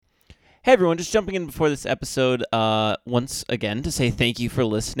Hey everyone, just jumping in before this episode once again to say thank you for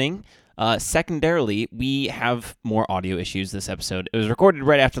listening. Secondarily, we have more audio issues this episode. It was recorded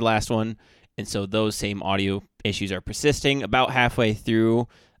right after the last one, and so those same audio issues are persisting. About halfway through,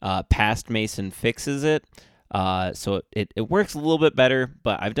 past Mason fixes it, so it works a little bit better,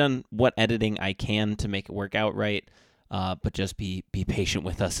 but I've done what editing I can to make it work out right, but just be patient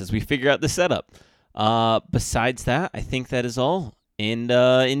with us as we figure out the setup. Besides that, I think that is all. And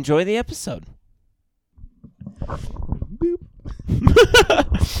enjoy the episode. Boop.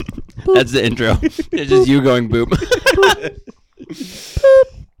 That's the intro. It's just you going boop. Boop.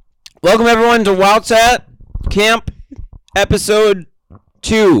 Welcome everyone to Wildcat Camp episode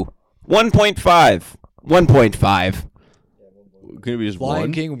 2. 1.5. 1.5. Can it be just Lion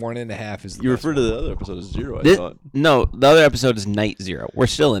one? King 1.5 is the You best referred to one. the other episode as 0, I thought. No, the other episode is Night 0. We're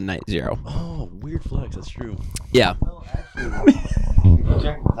still in Night 0. Oh, weird flex. That's true. Yeah. No, actually,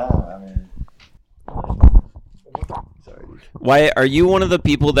 check the time. Sorry, dude. Why are you one of the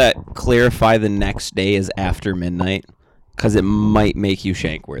people that clarify the next day is after midnight? Because it might make you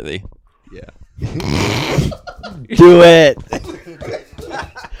shank worthy. Yeah. Do it.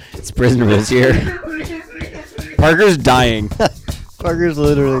 It's Prison Rules here. Parker's dying. Parker's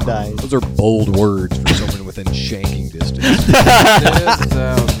literally dying. Those are bold words for someone within shanking distance. There's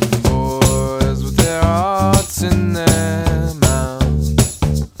 1,000 boys with their hearts in their mouths.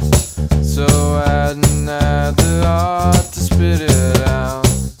 So I hadn't had the heart to spit it out.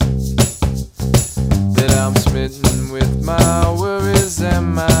 That I'm smitten with my worries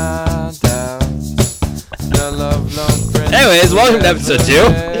and my doubts. The love friends. Anyways, welcome to episode 2.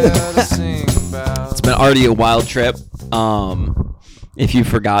 It's It's been already a wild trip. If you've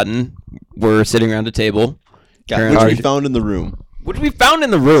forgotten, we're sitting around a table. Karen Which we already- found in the room. Which we found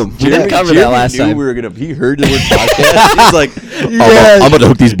in the room. We didn't cover that Jeremy last knew time. we were gonna. He heard the word podcast. He's like, Yes. I'm gonna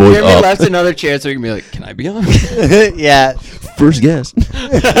hook these boys Jeremy up. left another chair so we can be like, can I be on? Yeah. First guest.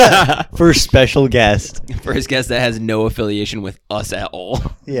 First special guest. First guest that has no affiliation with us at all.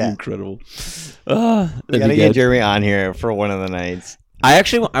 Yeah. Incredible. We gotta get Jeremy on here for one of the nights. I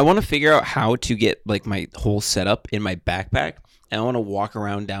want to figure out how to get like my whole setup in my backpack, and I want to walk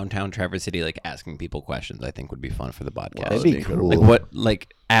around downtown Traverse City like asking people questions. I think would be fun for the podcast. That'd be cool.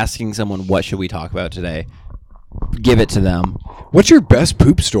 Like asking someone what should we talk about today? Give it to them. What's your best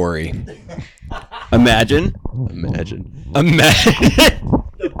poop story? Imagine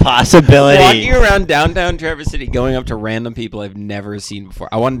Possibility. walking around downtown Traverse City, going up to random people I've never seen before.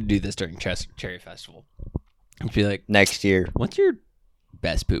 I wanted to do this during Cherry Festival. I'd be like, Next year. what's your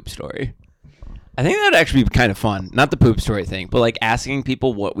best poop story? I think that'd actually be kind of fun. Not the poop story thing, but like asking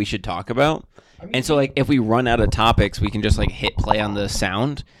people what we should talk about. And so like if we run out of topics, we can just like hit play on the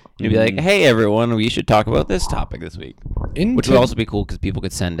sound and be like, hey everyone, we should talk about this topic this week. Which would also be cool because people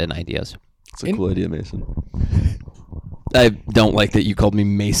could send in ideas. It's a cool idea, Mason. I don't like that you called me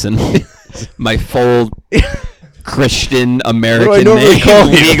Mason. My full Christian American normally name, call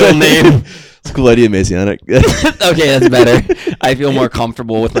you? legal name. It's a cool idea, Mason. Okay, that's better. I feel more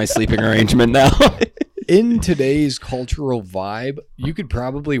comfortable with my sleeping arrangement now. In today's cultural vibe, you could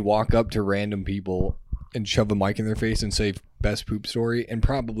probably walk up to random people and shove a mic in their face and say best poop story and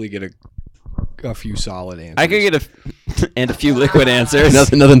probably get a few solid answers. I could get a few liquid answers.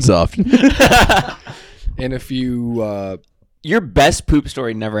 nothing soft. And a few Your best poop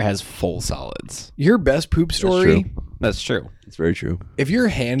story never has full solids. your best poop story. true. That's true. It's very true. If you're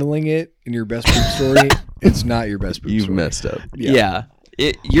handling it in your best poop story, it's not your best poop You've story. messed up. Yeah.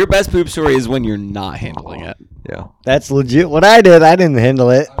 Your best poop story is when you're not handling it. Yeah. That's legit what I did. I didn't handle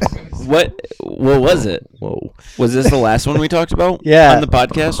it. What was it? Whoa. Was this the last one we talked about? Yeah. On the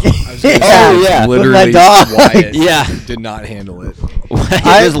podcast? I was gonna say, Oh, yeah. With literally my dog. Wyatt Yeah. did not handle it. He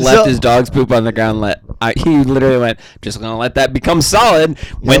just left so- his dog's poop on the ground. He literally went, just gonna let that become solid.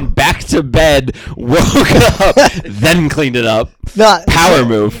 Went back to bed, woke up, then cleaned it up. No, Power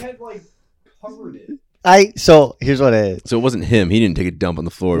move. so here's what it is. So it wasn't him. He didn't take a dump on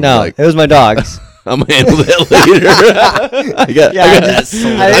the floor. and No, was like, it was my dogs. I'm gonna handle that later.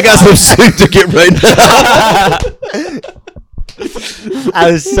 I got some sleep to get right now.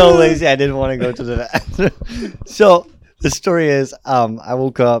 I was so lazy. I didn't want to go to the bathroom. So the story is, I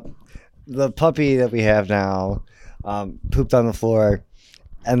woke up. The puppy that we have now pooped on the floor,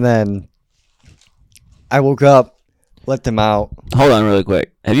 and then I woke up, let them out. Hold on really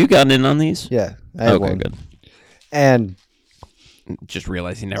quick. Have you gotten in on these? Yeah, I had Okay, one. good. And Just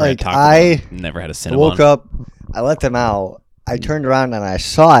realized he never Like, had taco. I never had a I Cinnabon. woke up, I let them out. I turned around and I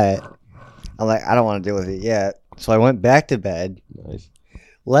saw it. I'm like, I don't want to deal with it yet. So I went back to bed, Nice.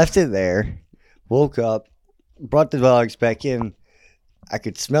 left it there, woke up, brought the dogs back in. I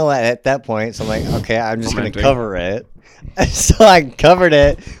could smell it at that point. So I'm like, okay, I'm just going to cover it. So I covered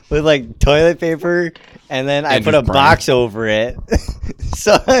it with like toilet paper, and then I put a box over it.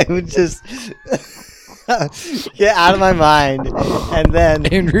 So I would just get out of my mind. And then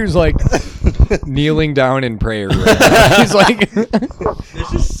Andrew's like kneeling down in prayer. Right now. He's like, There's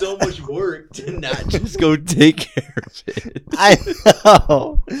just so much work to not just go take care of it. I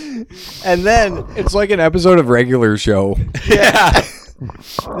know. And then it's like an episode of Regular Show. Yeah.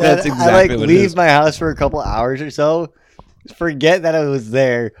 That's exactly I like what it leave is. my house for a couple hours or so, forget that I was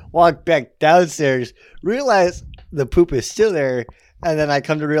there, walk back downstairs, realize the poop is still there, and then I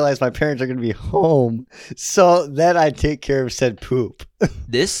come to realize my parents are going to be home. So then I take care of said poop.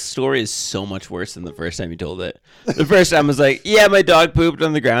 This story is so much worse than the first time you told it. The first time was like, yeah, my dog pooped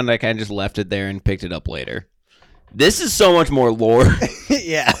on the ground. I kind of just left it there and picked it up later. This is so much more lore.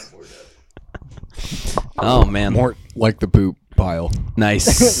 Yeah. Oh, man. More like the poop pile. Nice.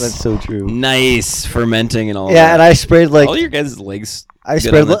 That's so true. Nice fermenting and all that. Yeah, and I sprayed like all your guys' legs I good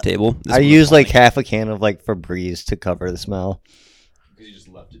sprayed on that table. This I one used was like half a can of like Febreze to cover the smell. Because you just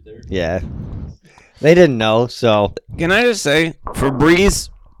left it there. Yeah. They didn't know, so Can I just say, Febreze,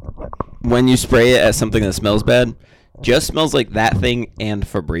 when you spray it at something that smells bad, just smells like that thing and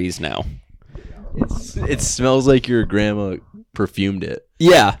Febreze now. It smells like your grandma perfumed it.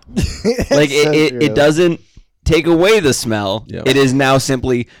 Yeah. Like So it true. doesn't take away the smell. Yeah. It is now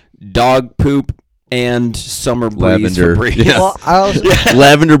simply dog poop and summer breeze Lavender. Febreze. Yeah. Well,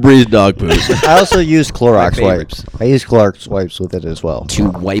 Lavender breeze dog poop. I also use Clorox My favorite. wipes. I use Clorox wipes with it as well. To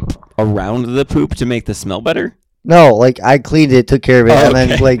wipe around the poop to make the smell better? No, like I cleaned it, took care of it, Oh, and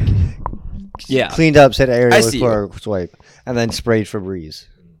then okay. like Yeah. cleaned up said area I with see you. Clorox wipe, and then sprayed Febreze.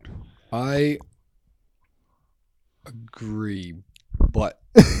 I agree, but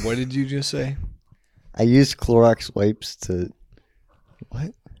what did you just say? I used Clorox wipes to.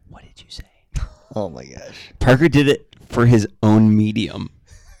 What? What did you say? Oh my gosh! Parker did it for his own medium.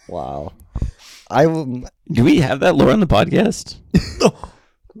 Wow. I w- Do we have that lore on the podcast?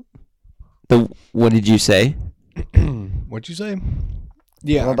 What did you say? What'd you say?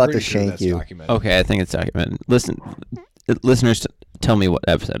 Yeah, I'm about pretty to shank that's you. documented. Okay, I think it's documented. Listeners, tell me what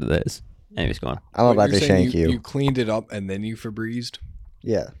episode it is. Anyways, go on. I'm What, about you're to saying shank you. You cleaned it up and then you Febrezed?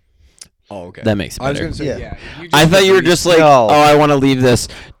 Yeah. Oh, okay. That makes it I was better. gonna say, Yeah. yeah. I thought you were just like, No. oh, I want to leave this.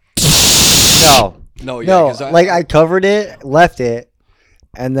 No. no, yeah, No. 'cause Like I covered it, left it,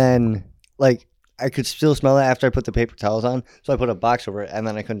 and then like I could still smell it after I put the paper towels on. So I put a box over it, and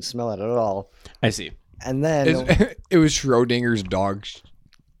then I couldn't smell it at all. I see. And then it was Schrodinger's dog.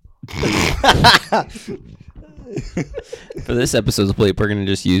 For this episode's bleep, we're going to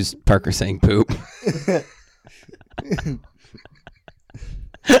just use Parker saying poop.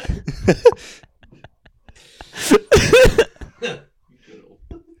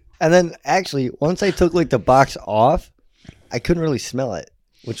 And then actually, once I took like the box off, I couldn't really smell it,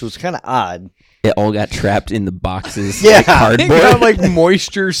 which was kind of odd. It all got trapped in the boxes. Yeah. Like It got cardboard. like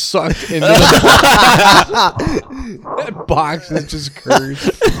moisture sucked into the box. That box is just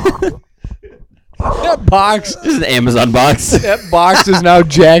cursed. That box. This is an Amazon box. That box is now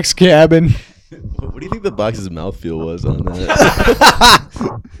Jack's cabin. What do you think the box's mouthfeel was on that?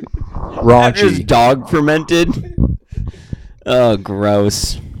 Just Raunchy. dog fermented. Oh,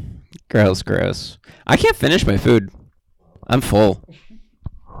 gross. Gross. I can't finish my food. I'm full.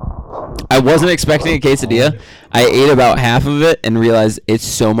 I wasn't expecting a quesadilla. I ate about half of it and realized it's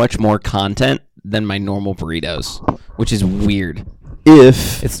so much more content than my normal burritos, which is weird.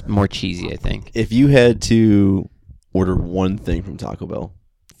 It's more cheesy, I think, If you had to order one thing from Taco Bell,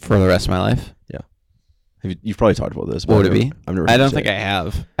 for the rest of my life. you've probably talked about this. What would I've it never- be? I've never. I heard don't you think say I it.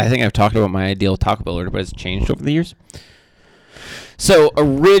 have. I think I've talked about my ideal Taco Bell order, but it's changed over the years. So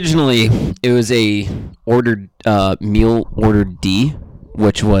originally it was a meal order D,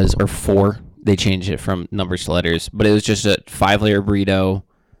 which was or 4. They changed it from numbers to letters, but it was just a 5-layer burrito,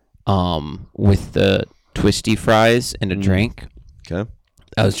 with the twisty fries and a drink. Okay.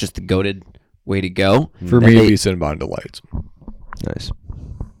 That was just the goated way to go. For Then me, they- it'd be Cinnabon Delights. Nice.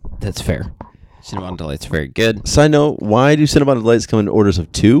 That's fair. Cinnamon Delight's very good. Side note: why do Cinnabon Delights come in orders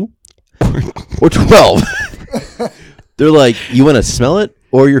of 2 or 12? They're like, you want to smell it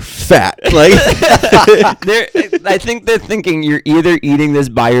or you're fat. Like, I think they're thinking you're either eating this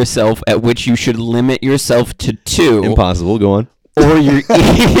by yourself, at which you should limit yourself to 2, impossible. Go on. or you're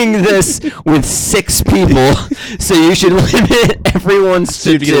eating this with 6 people, so you should limit everyone's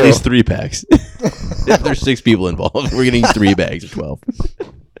So you to have to get at 2. least 3 packs. If there's 6 people involved, we're getting 3 bags of 12.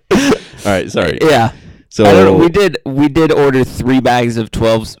 All right, sorry. Yeah. So I don't know. We did order 3 bags of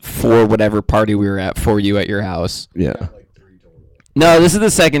 12s for whatever party we were at for you at your house. yeah. No, this is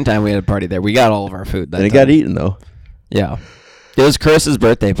the second time we had a party there. We got all of our food. That And it time. got eaten though. Yeah. It was Chris's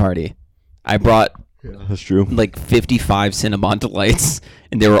birthday party. I brought That's true. like 55 Cinnabon delights,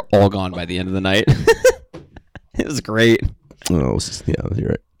 and they were all gone by the end of the night. It was great. Oh, yeah, you're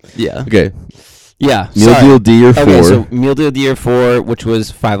right. Yeah. Okay, Yeah. meal sorry. deal D or 4. Okay, so meal deal D or 4, which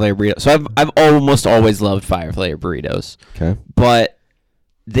was 5-layer burrito. So I've almost always loved 5-layer burritos, Okay. but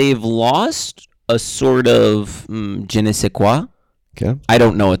they've lost a sort of je ne sais quoi. Okay. I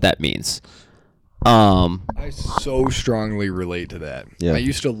don't know what that means. I so strongly relate to that. Yeah. I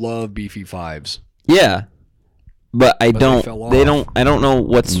used to love beefy fives. Yeah, but I But they don't. fell They off. don't. I don't know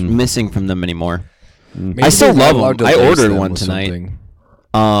what's missing from them anymore. Maybe I still they're not love 'em. allowed to I lace ordered them one with tonight.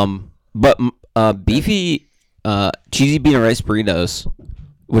 something. But beefy, cheesy bean and rice burritos,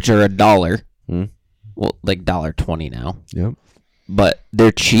 which are $1. Mm. Well, like $1.20 now. Yep. But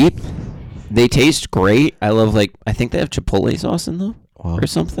they're cheap. They taste great. I love I think they have Chipotle sauce in them Wow. or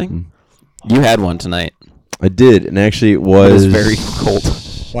something. You had one tonight. I did, and actually it It was was very cold.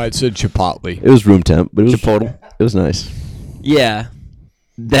 Why it said Chipotle. It was room temp, but it was Chipotle. It was nice. Yeah.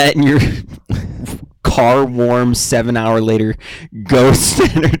 That and your car warm 7-hour later Ghost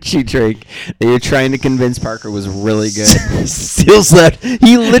energy drink that you're trying to convince Parker was really good. Still slept.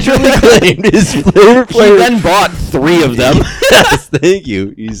 He literally claimed his favorite He flavor. then bought 3 of them. Yes, thank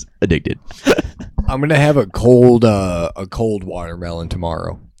you. He's addicted. I'm gonna have a cold watermelon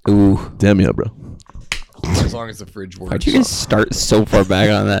tomorrow. Ooh. Damn yeah, bro. As long as the fridge works. Why'd you guys start so far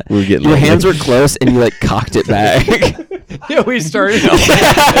back on that? We're getting Your like- hands were close and you cocked it back. Yeah, we started.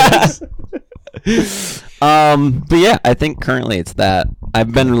 But yeah, I think currently it's that.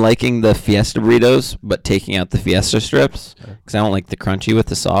 I've been liking the Fiesta burritos, but taking out the Fiesta strips because I don't like the crunchy with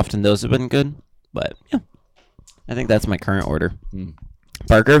the soft, and those have been good. But yeah, I think that's my current order.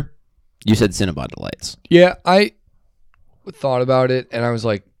 Parker, you said Cinnabon delights. Yeah, I thought about it and I was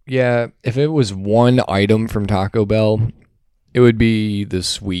like, yeah, if it was one item from Taco Bell, it would be the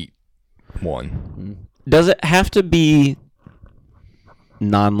sweet one. Does it have to be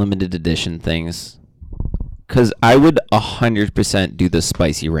non-limited edition things? Because I would 100% do the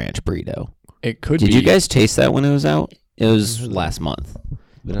spicy ranch burrito. It could Did be. you guys taste that when it was out? It was last month.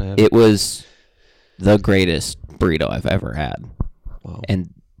 It was the greatest burrito I've ever had. Wow.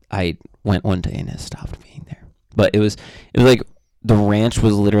 And I went one day and it stopped being there. But it was like the ranch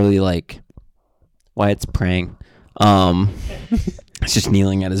was literally like Wyatt's praying. He's just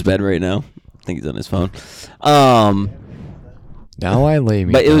kneeling at his bed right now. I think he's on his phone. Now I lay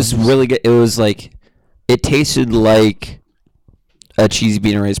me. But it was really good. It was like it tasted like a cheesy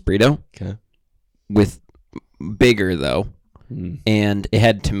bean and rice burrito. Okay. With bigger though. Mm. And it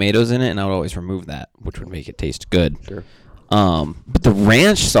had tomatoes in it, and I would always remove that, which would make it taste good. Sure. But the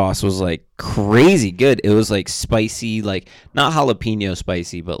ranch sauce was like crazy good. It was like spicy, like not jalapeno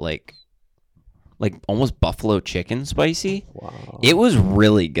spicy, but like almost buffalo chicken spicy. Wow. It was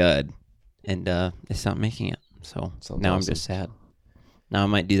really good, and they stopped making it. So Sounds now I'm awesome. just sad. Now I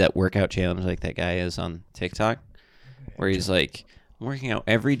might do that workout challenge like that guy is on TikTok, where he's like, I'm working out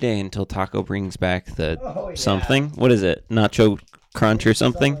every day until Taco brings back the something. What is it? Nacho Crunch or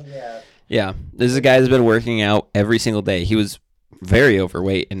something? Yeah. This is a guy who's been working out every single day. He was very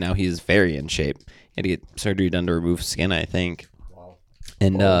overweight, and now he's very in shape. He had to get surgery done to remove skin, I think. Wow.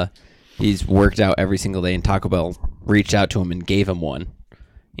 And he's worked out every single day, and Taco Bell reached out to him and gave him one.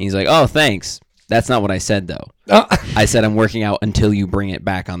 And he's like, oh, thanks. That's not what I said, though. I said I'm working out until you bring it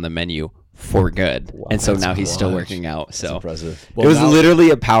back on the menu for good. Wow, and so that's now he's still clutch. working out. So Impressive. it was literally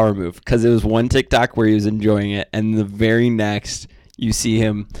a power move because it was one TikTok where he was enjoying it, and the very next you see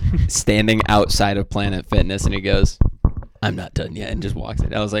him standing outside of Planet Fitness, and he goes, I'm not done yet, and just walks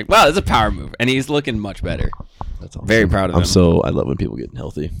in. I was like, wow, that's a power move. And he's looking much better. That's awesome. Very proud of him. I love when people get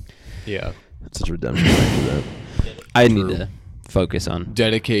healthy. Yeah. It's such a redemption after that. I need to focus on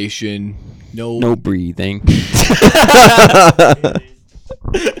Dedication. no breathing.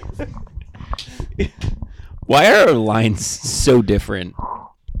 Why are our lines so different?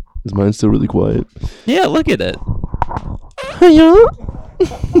 Is mine still really quiet? Yeah, look at it.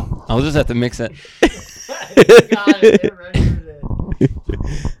 I'll just have to mix it.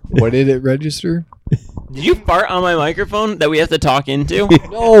 What did it register? Did you fart on my microphone that we have to talk into?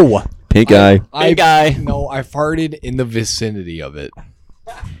 No. Pink eye. Big guy. No, I farted in the vicinity of it.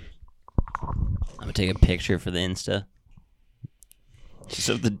 I'm gonna take a picture for the Insta. Just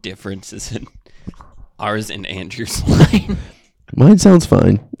of the differences in ours and Andrew's line. Mine sounds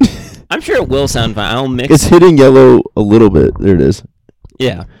fine. I'm sure it will sound fine. I'll mix. It's hitting yellow a little bit. There it is.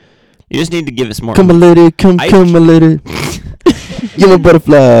 Yeah. You just need to give us more. Come, my lady. Come, my lady. Give a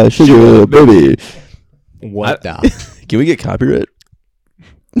butterfly. Sugar, baby. What the? Can we get copyright?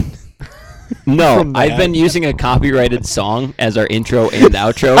 No, from I've that. been using a copyrighted song as our intro and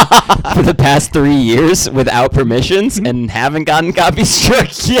outro for the past 3 years without permissions and haven't gotten copy struck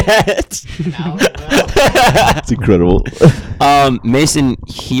yet. It's incredible. Mason,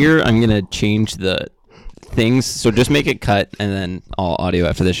 here I'm gonna change the things, so just make it cut, and then all audio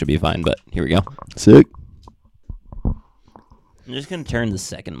after this should be fine. But here we go. Sick. I'm just gonna turn the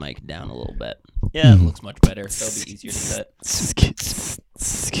second mic down a little bit. Yeah, it looks much better. That'll be easier to cut.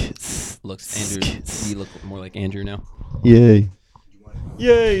 Looks Andrew. You look more like Andrew now. Yay.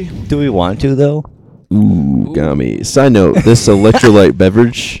 Yay! Do we want to though? Ooh, got me. Side note, this electrolyte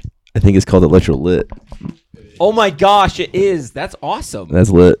beverage, I think it's called Electrolyte. Oh my gosh, it is. That's awesome. That's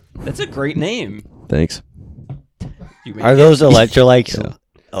lit. That's a great name. Thanks. You make Are it? those electrolytes?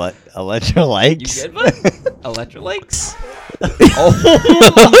 Yeah. Electrolytes? You good, bud? Electrolytes? Oh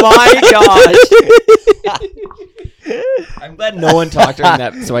my gosh! I'm glad no one talked during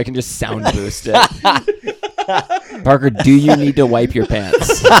that, so I can just sound boost it. Parker, do you need to wipe your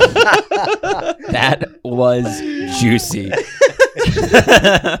pants? That was juicy.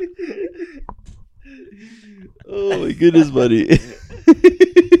 Oh my goodness, buddy.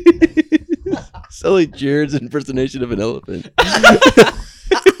 Sound like Jared's impersonation of an elephant.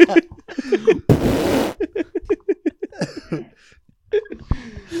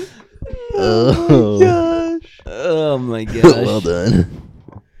 Oh gosh. Oh my gosh. Well done.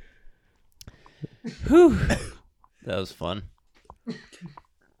 Whew. That was fun.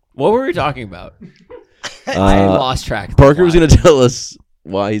 What were we talking about? I lost track. of the Parker was plot. going to tell us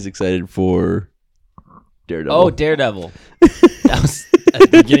why he's excited for Daredevil. Oh, Daredevil. That was at the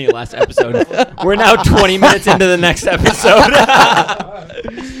beginning of last episode. We're now 20 minutes into the next episode.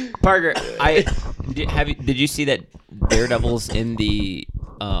 Parker, did you see that Daredevil's in the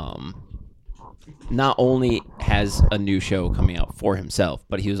not only has a new show coming out for himself,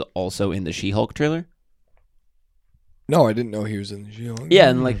 but he was also in the She-Hulk trailer? No, I didn't know he was in the She-Hulk. Yeah,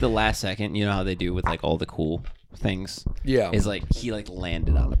 and like the last second, you know how they do with like all the cool things? Yeah. Is like he like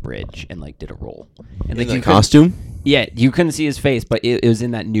landed on a bridge and like did a roll. And In like the you couldn't- costume? Yeah, you couldn't see his face, but it was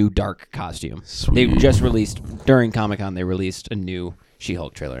in that new dark costume. They Sweet. just released during Comic-Con. They released a new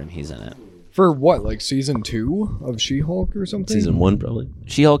She-Hulk trailer, and he's in it. For what, like season 2 of She-Hulk or something? Season 1, probably.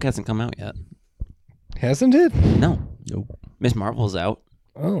 She-Hulk hasn't come out yet. Hasn't it? No, Nope. Miss Marvel's out.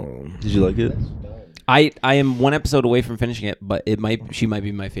 Oh. Did you like it? I am one episode away from finishing it, but she might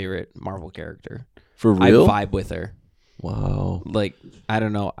be my favorite Marvel character. For real? I vibe with her. Wow. Like I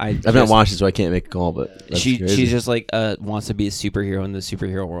don't know. I've not watched it, so I can't make a call, but that's crazy. She's just like wants to be a superhero in the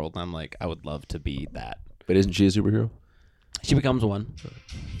superhero world. And I'm like, I would love to be that. But isn't she a superhero? She becomes one.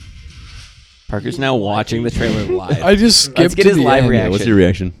 Parker's now watching the trailer live. I just skipped Let's get to his the live end. reaction. Yeah, what's your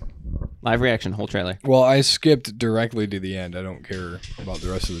reaction? Live reaction, whole trailer. Well, I skipped directly to the end. I don't care about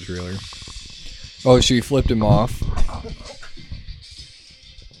the rest of the trailer. Oh, she flipped him off.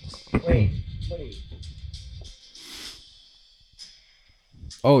 Wait.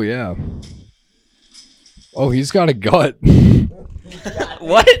 Oh, yeah. Oh, he's got a gut.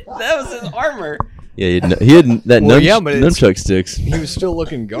 What? That was his armor. Yeah, he had that Well, yeah, but it's- nunchuck sticks. He was still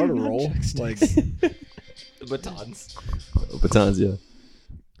looking guttural. Like, The batons. Batons, yeah.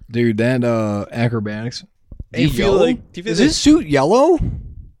 dude, that acrobatics. Do you feel yellow? like- do you feel Is like- his suit yellow?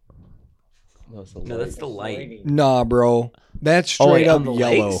 No, that's the light. Nah, bro. That's Oh, straight wait, up on the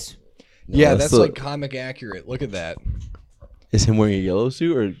yellow. legs? Yeah, that's that's the- like comic accurate. Look at that. Is him wearing a yellow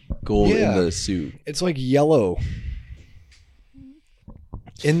suit or gold Yeah. in the suit? It's like yellow.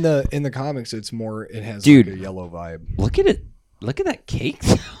 In the comics, it's more. It has Dude. like a yellow vibe. Look at it. Look at that cake.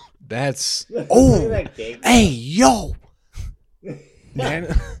 That's hey yo,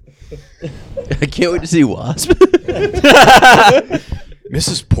 man, I can't wait to see Wasp.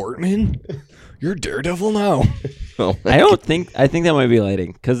 Mrs. Portman, you're Daredevil now. Oh, I think that might be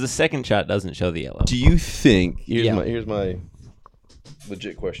lighting because the second shot doesn't show the yellow. Do you think? Yeah. Here's my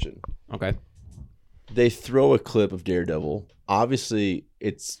legit question. Okay. They throw a clip of Daredevil. Obviously,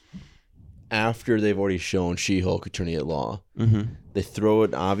 it's after they've already shown She-Hulk Attorney at Law. Mm-hmm. They throw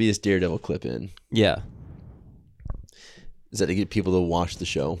an obvious Daredevil clip in. Yeah. Is that to get people to watch the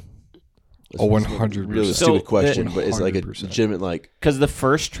show? Oh, That's 100%. Really So, stupid question, the- but it's like a 100%. legitimate like. Because the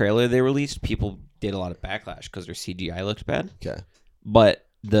first trailer they released, people did a lot of backlash because their CGI looked bad. Okay. But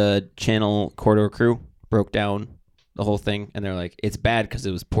the channel Corridor Crew broke down the whole thing, and they're like, it's bad because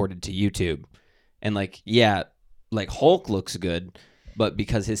it was ported to YouTube. And like, yeah, like Hulk looks good, but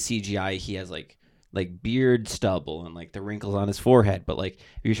because his CGI, he has like beard stubble and like the wrinkles on his forehead. But like,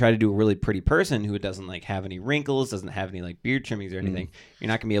 if you try to do a really pretty person who doesn't like have any wrinkles, doesn't have any like beard trimmings or anything, you're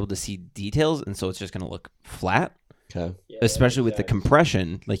not gonna be able to see details, and so it's just gonna look flat. Okay. especially with the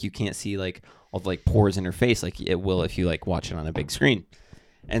compression. Like you can't see like all the like pores in her face like it will if you like watch it on a big screen.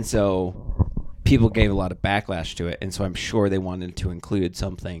 And so people gave a lot of backlash to it, and so I'm sure they wanted to include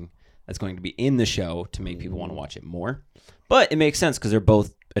something that's going to be in the show to make people want to watch it more. But it makes sense because they're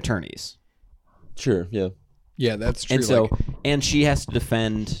both attorneys. Sure. Yeah. Yeah, that's true. And so, and she has to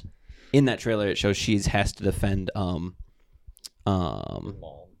defend. In that trailer, it shows she has to defend.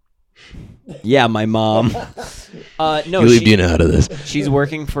 Yeah, my mom. No, You leave Dina out of this. she's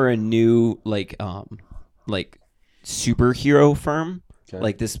working for a new like superhero firm. Okay.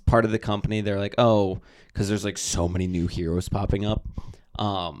 Like this part of the company, they're like, oh, because there's like so many new heroes popping up.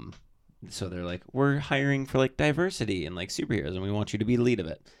 So they're like, we're hiring for like diversity and like superheroes, and we want you to be the lead of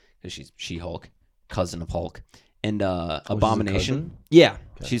it because she's She-Hulk, cousin of Hulk, and Abomination. Yeah,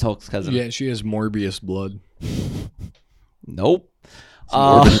 she's Hulk's cousin. yeah, she has Morbius blood. Nope.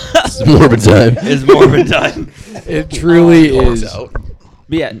 It's Morbid time. It's Morbid time. It truly is. But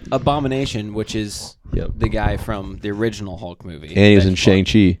yeah, Abomination, which is Yep. the guy from the original Hulk movie, And he was in That's fun.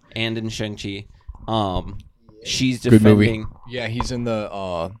 Shang-Chi. and in Shang-Chi. She's Good movie. defending. Yeah, he's in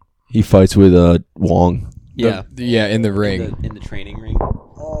the He fights with Wong. Yeah, in the ring. in the training ring.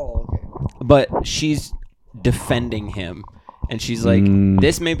 Oh, okay. But she's defending him, and she's like,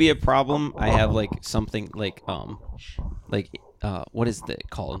 "This may be a problem. I have like something like what is it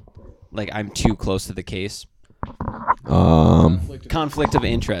called? Like I'm too close to the case. Conflict of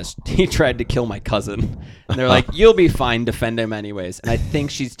interest. He tried to kill my cousin, and they're like, "You'll be fine. Defend him anyways." And I think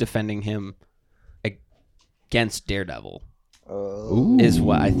she's defending him against Daredevil. Is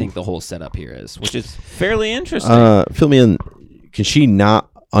what I think the whole setup here is, which is fairly interesting. Fill me in. Can she not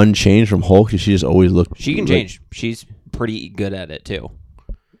unchanged from Hulk? Does she just always look? She can change. She's pretty good at it too.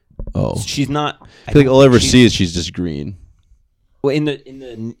 Oh, She's not. I feel like all I ever see is she's just green. Well, in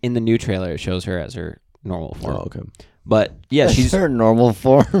the new trailer, it shows her as her normal form. Oh, okay. But yeah, she's her normal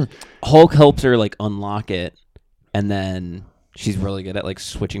form. Hulk helps her like unlock it, and then she's really good at like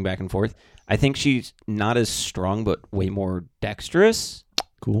switching back and forth. I think she's not as strong, but way more dexterous.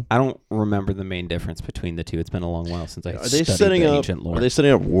 Cool. I don't remember the main difference between the two. It's been a long while since I Are they studied setting the up? ancient lore. Are they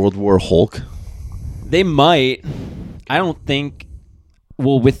setting up World War Hulk? They might. I don't think.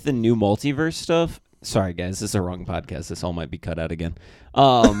 Well, with the new multiverse stuff. Sorry, guys, this is a wrong podcast. This all might be cut out again.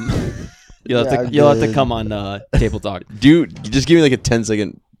 You'll have to come on Table Talk. Dude, just give me like a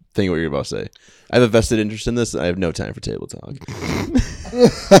 10-second thing what you're about to say. I have a vested interest in this, and I have no time for Table Talk.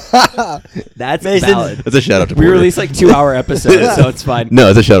 That's Mason. valid. That's a shout out to We Porter. release like 2-hour episodes, so it's fine. No,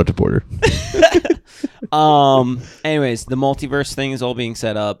 it's a shout out to Porter. Anyways, the multiverse thing is all being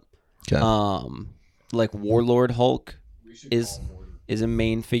set up. Okay. Like Warlord Hulk is a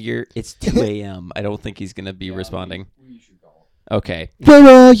main figure. It's 2 a.m. I don't think he's gonna be responding. Okay.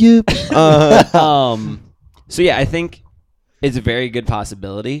 Where are you? So yeah, I think it's a very good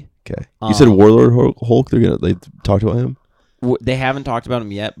possibility. Okay. You said Warlord Hulk. They talked about him. They haven't talked about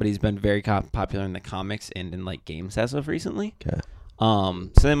him yet, but he's been very popular in the comics and in like games as of recently. Okay. So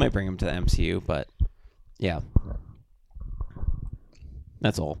they might bring him to the MCU, but yeah,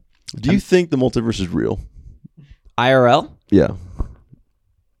 that's all. Do you think the multiverse is real? IRL? Yeah.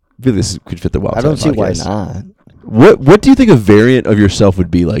 I feel this could fit the Wild I don't see Side why podcast. not. What do you think a variant of yourself would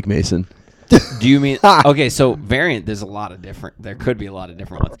be like, Mason? Do you mean okay? So variant, there's a lot of different. There could be a lot of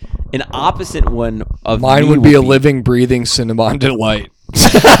different ones. An opposite one of Mine me would be a living, breathing Cinnabon Delight.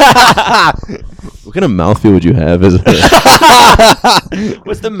 What kind of mouthfeel would you have as a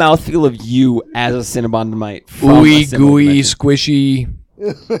What's the mouthfeel of you as a Cinnabon Mite? Ooey, gooey, squishy,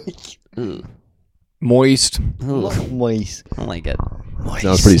 moist. Moist. I don't like it.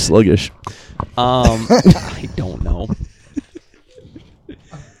 Sounds pretty sluggish. I don't know.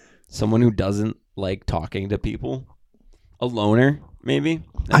 Someone who doesn't like talking to people. A loner, maybe.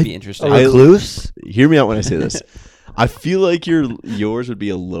 That'd be interesting. A recluse? Hear me out when I say this. I feel like yours would be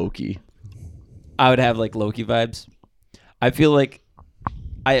a Loki. I would have like Loki vibes.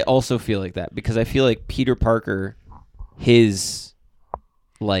 I also feel like that because I feel like Peter Parker, his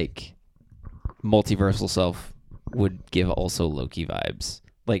like multiversal self would give also Loki vibes.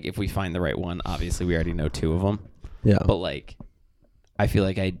 Like if we find the right one, obviously we already know 2 of them. Yeah. But like, I feel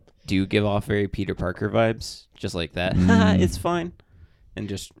like I do give off very Peter Parker vibes, just like that. It's fine, and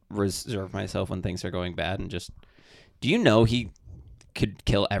just reserve myself when things are going bad, and just. Do you know he could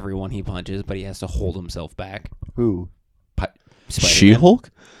kill everyone he punches, but he has to hold himself back? Who? Spider-Man. She-Hulk?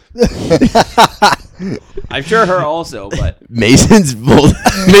 I'm sure her also, but Mason's variant?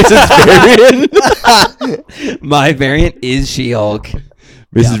 my variant is She-Hulk.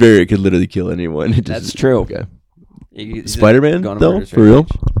 Mason's variant could literally kill anyone. That's true. Okay. He's Spider-Man, going to though? murder's For real?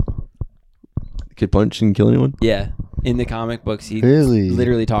 rampage. could punch and kill anyone? Yeah. In the comic books, he Really?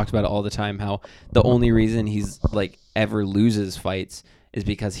 literally talks about it all the time, how the only reason he's like ever loses fights is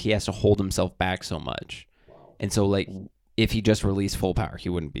because he has to hold himself back so much. And so like if he just released full power, he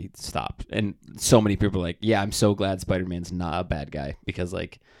wouldn't be stopped. And so many people are like, yeah, I'm so glad Spider-Man's not a bad guy, because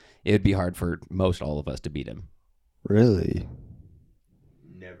like it would be hard for all of us to beat him. Really?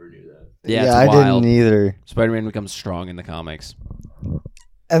 Never knew that. Yeah, it's I wild. didn't either. Spider-Man becomes strong in the comics.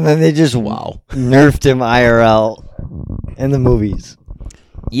 And then they just nerfed him IRL in the movies.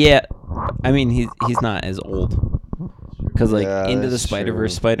 Yeah, I mean he's not as old, because like Yeah, Into the that's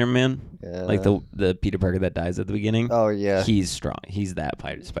Spider-Verse true. Spider-Man, Yeah. like the Peter Parker that dies at the beginning. Oh yeah. He's strong. He's that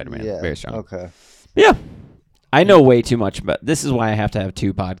Spider-Man. Yeah. Very strong. Okay. Yeah. I know way too much, but this is why I have to have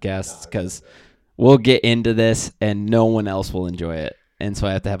 2 podcasts, because we'll get into this and no one else will enjoy it. And so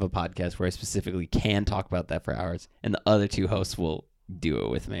I have to have a podcast where I specifically can talk about that for hours, and the other 2 hosts will do it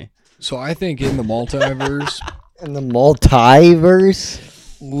with me. So I think in the multiverse, In the multiverse.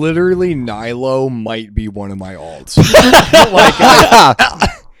 literally Nilo might be one of my alts. Like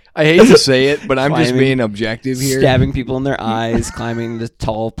I hate to say it, but I'm just Climbing, being objective here. Stabbing people in their eyes, climbing the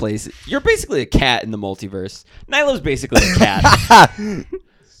tall places. You're basically a cat in the multiverse. Nilo's basically a cat.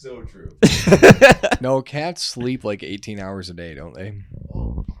 So true. No, cats sleep like 18 hours a day, don't they?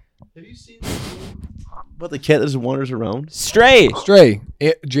 Have you seen about the cat that just wanders around? Stray. Stray.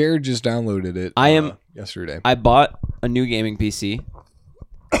 Jared just downloaded it. I am- yesterday. I bought a new gaming PC.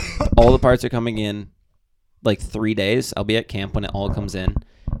 All the parts are coming in like 3 days. I'll be at camp when it all comes in.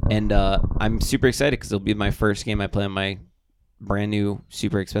 And I'm super excited because it'll be my first game I play on my brand new,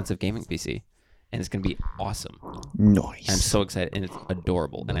 super expensive gaming PC. And it's going to be awesome. Nice. I'm so excited. And it's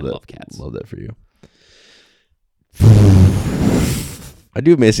adorable. And I love cats. Love that for you. I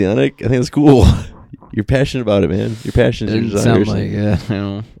do, Messianic. I think it's cool. You're passionate about it, man. You're passionate. It Your doesn't sound desires. like it. I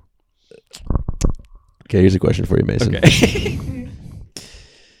don't Okay, here's a question for you, Mason. know. Okay.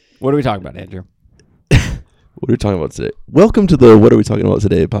 What are we talking about, Andrew? What are we talking about today? Welcome to the What Are We Talking About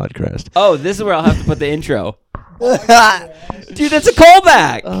Today podcast. Oh, this is where I'll have to put the intro. Dude, that's a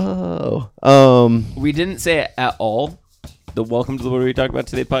callback. Oh. We didn't say it at all. The Welcome to the What Are We Talking About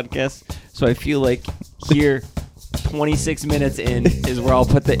Today podcast. So I feel like here, 26 minutes in, is where I'll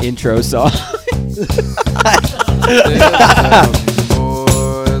put the intro song.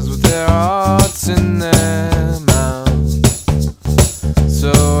 Boys with their hearts in their mouths,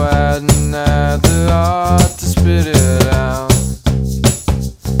 so I hadn't had the heart to spit it out.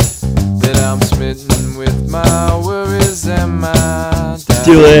 That I'm smitten with my worries and my doubts.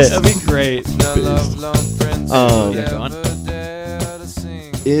 Do it. That'd be great. The love-lone friends Um, who Yeah, go on. never dare to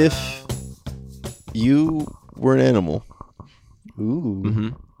sing. If you were an animal, Ooh. Mm-hmm.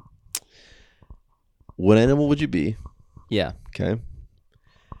 what animal would you be? Yeah. Okay.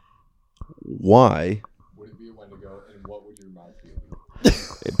 Why? Would it be a Wendigo, and what would your mouth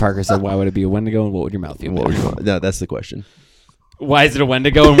be? Parker said, why would it be a Wendigo and what would your mouth feel? And what would you, no, that's the question. Why is it a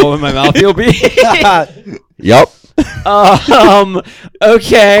Wendigo and what would my mouth feel be? Yup.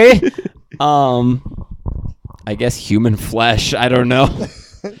 Okay. I guess human flesh. I don't know.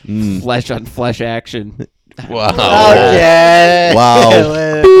 Flesh on flesh action. Wow. Okay. Wow.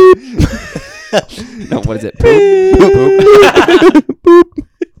 No, what is it? Poop? Poop.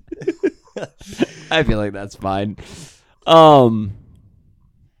 I feel like that's fine.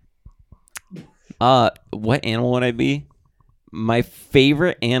 What animal would I be? My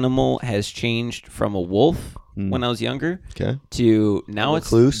favorite animal has changed from a wolf when I was younger Okay. to now it's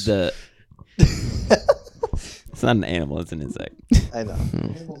recluse? the. It's not an animal; it's an insect. I know.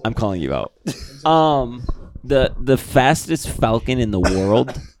 I'm calling you out. The fastest falcon in the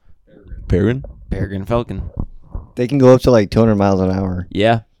world, Peregrine? peregrine falcon. They can go up to like 200 miles an hour.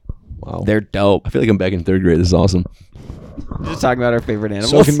 Yeah, Wow. they're dope. I feel like I'm back in 3rd grade. This is awesome. Just talking about our favorite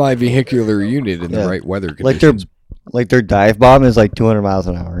animals. So can my vehicular unit in Yeah. the right weather Like conditions. their dive bomb is like 200 miles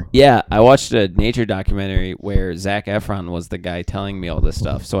an hour. Yeah, I watched a nature documentary where Zac Efron was the guy telling me all this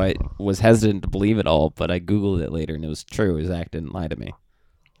stuff. So I was hesitant to believe it all, but I Googled it later and it was true. Zach didn't lie to me.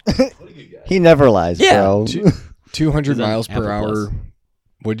 He never lies, Yeah. bro. 200 He's on miles per Apple hour. Plus.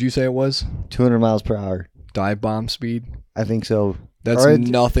 What'd you say it was? 200 miles per hour. Dive bomb speed? I think so. That's Or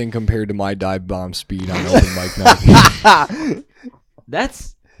nothing compared to my dive bomb speed on open mic night.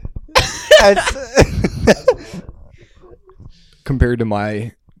 That's Compared to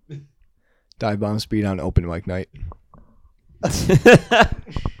my dive bomb speed on open mic night.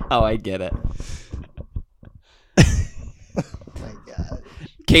 oh, I get it. my God.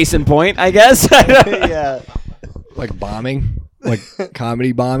 Case in point, I guess. Yeah. Like bombing? Like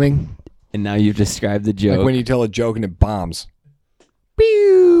comedy bombing? And now you've described the joke. Like when you tell a joke and it bombs.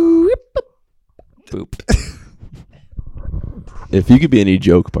 Boop. If you could be any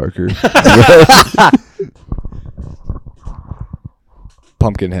joke, Parker.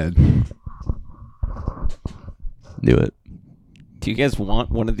 Pumpkinhead. Knew it. Do you guys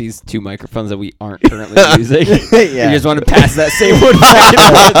want one of these 2 microphones that we aren't currently using? Yeah. You just want to pass that same one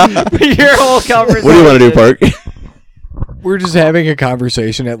back for your whole conversation? What do you want to do, Park? We're just having a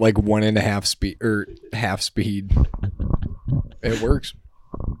conversation at like 1.5 speed or half speed. It works.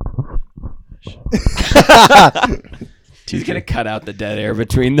 He's gonna cut out the dead air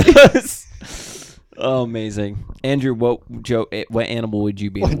between those. Oh, amazing, Andrew. What animal would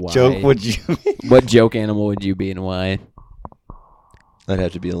you be? And why? What joke would you? What joke animal would you be and why? I'd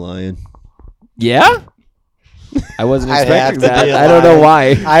have to be a lion. Yeah, I wasn't I'd have expecting to that. be a I don't know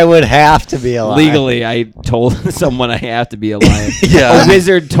lion. why. I would have to be a lion. Legally, I told someone I have to be a lion. Yeah. A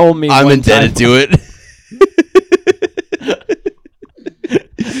wizard told me. I'm one indebted time. to it.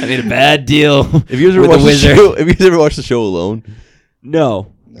 I made a bad deal. If you ever with watched a the wizard. show, if you ever watched the show Alone,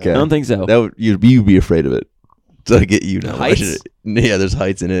 No, okay. I don't think so. that would you'd be afraid of it. So I get you now Heights? watching it. Yeah, there's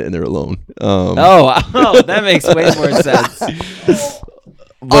heights in it, and they're alone. Oh, that makes way more sense.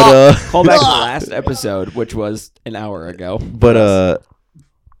 But Call back to the last episode, which was an hour ago. but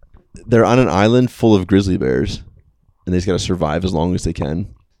they're on an island full of grizzly bears, and they just got to survive as long as they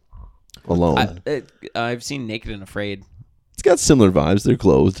can alone. I've seen Naked and Afraid. It's got similar vibes. They're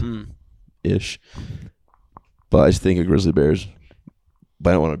clothed Mm. ish, but I just think of grizzly bears.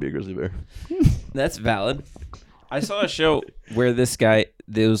 But I don't want to be a grizzly bear. That's valid. I saw a show where this guy,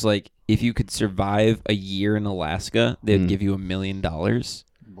 there was like, if you could survive a year in Alaska, they'd give you $1 million.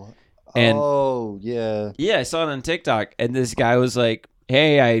 And oh yeah. yeah, I saw it on TikTok, and this guy was like,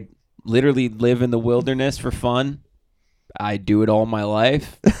 "Hey, I literally live in the wilderness for fun. I do it all my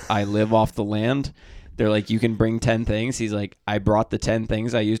life. I live off the land." They're like, "You can bring 10 things." He's like, "I brought the 10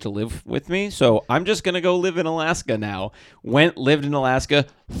 things I used to live with me, so I'm just gonna go live in Alaska now." Lived in Alaska,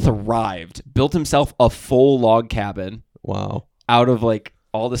 thrived, built himself a full log cabin Wow. out of like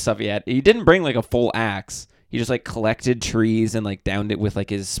all the stuff he had. He didn't bring like a full axe. He just like collected trees and like downed it with like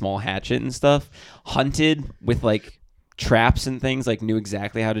his small hatchet and stuff. Hunted with like traps and things, like knew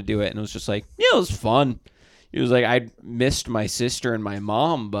exactly how to do it. And it was just like, yeah, it was fun. He was like, I missed my sister and my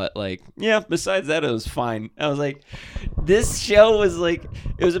mom, but like, yeah, besides that, it was fine. I was like, this show was like,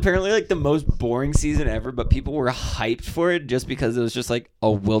 it was apparently like the most boring season ever, but people were hyped for it just because it was just like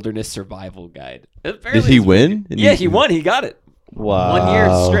a wilderness survival guide. Apparently Did he it's- win? Yeah, he won. He got it. Wow. 1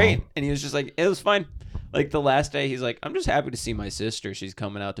 year straight. And he was just like, it was fine. Like the last day, he's like, I'm just happy to see my sister. She's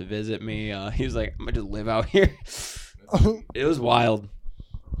coming out to visit me. He was like, I'm going to just live out here. It was wild.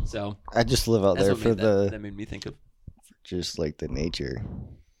 So I just live out that's there what for that made me think of. just like the nature.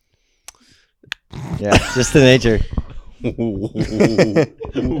 Yeah, just the nature.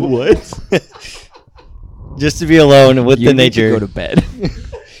 What? Just to be alone with You the need to nature. go to bed.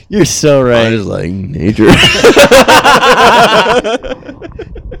 You're so I right. just like nature.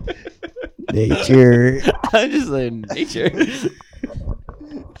 Nature. I'm just like, nature.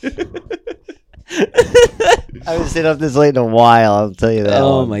 I haven't stayed up this late in a while, I'll tell you that.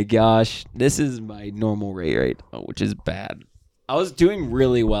 Oh one. my gosh. This is my normal rate, which is bad. I was doing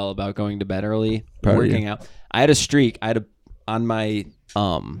really well about going to bed early, Proud of working out. I had a streak. On my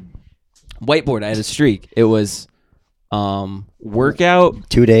whiteboard, I had a streak. It was workout,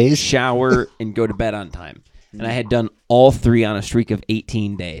 2 days? shower, and go to bed on time. And I had done all 3 on a streak of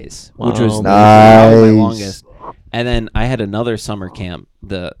 18 days, which was Wow. that was my Nice. longest. And then I had another summer camp,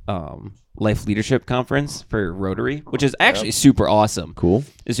 the Life Leadership Conference for Rotary, which is actually super awesome. Cool.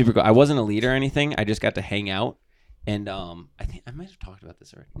 It's super cool. I wasn't a leader or anything. I just got to hang out. And I think I might have talked about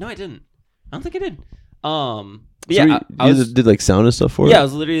this already. No, I didn't. I don't think I did. But yeah, I you was did like sound and stuff for it? I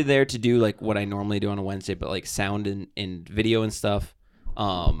was literally there to do like what I normally do on a Wednesday, but like sound and video and stuff.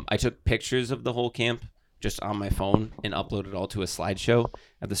 I took pictures of the whole camp just on my phone and uploaded it all to a slideshow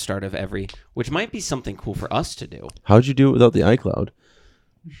at the start of every, which might be something cool for us to do. How'd you do it without the iCloud?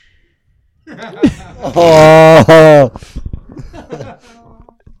 Oh.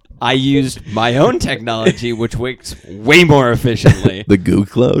 I used my own technology, which works way more efficiently. The Goo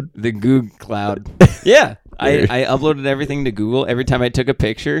Cloud? The Google Cloud. Yeah. I uploaded everything to Google. Every time I took a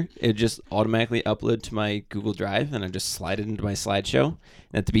picture, it just automatically uploaded to my Google Drive, and I just slide it into my slideshow.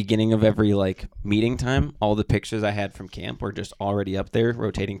 And at the beginning of every like meeting time, all the pictures I had from camp were just already up there,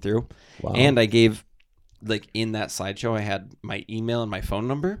 rotating through. Wow. And I gave, like in that slideshow, I had my email and my phone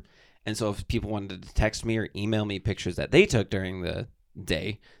number. And so if people wanted to text me or email me pictures that they took during the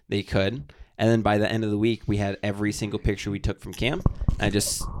day, they could. And then by the end of the week, we had every single picture we took from camp, I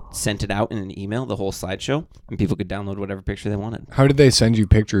just sent it out in an email, the whole slideshow, and people could download whatever picture they wanted. How did they send you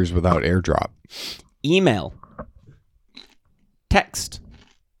pictures without AirDrop? Email. Text.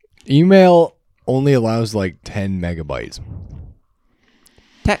 Email only allows like 10 megabytes.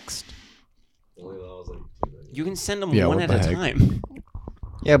 Text. You can send them Yeah, one what at the a heck? time.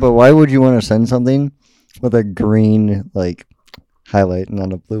 Yeah, but why would you want to send something with a green like highlight and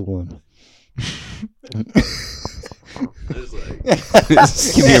not a blue one?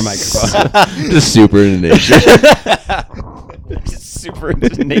 Give me your microphone. Just super into nature. Just super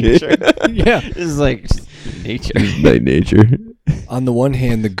into nature. Yeah. This is like just nature. Like nature. On the one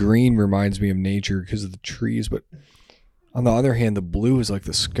hand, the green reminds me of nature because of the trees, but on the other hand, the blue is like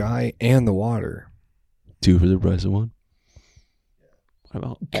the sky and the water. 2 for the price of 1. What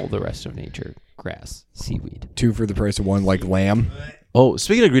about all the rest of nature? Grass, seaweed. 2 for the price of 1, like lamb. Oh,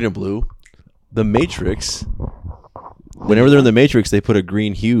 speaking of green and blue, the Matrix. Whenever they're in the Matrix, they put a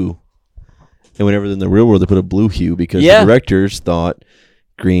green hue, and whenever they're in the real world, they put a blue hue because Yeah. the directors thought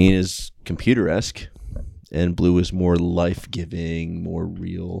green is computer-esque, and blue is more life-giving, more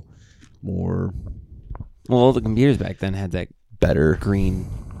real, more Well, all the computers back then had that better. green,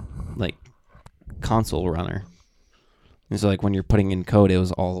 like, console runner. And so, like, when you're putting in code, it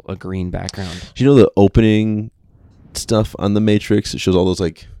was all a green background. Do you know the opening stuff on the Matrix? It shows all those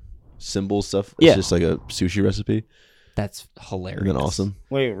like symbol stuff. It's Yeah. just like a sushi recipe. That's hilarious. Isn't that awesome?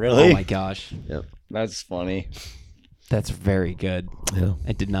 Wait, Oh really? my gosh. That's funny. That's very good. Yeah.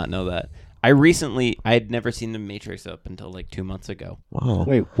 I did not know that. I had never seen The Matrix up until like 2 months ago. Wow.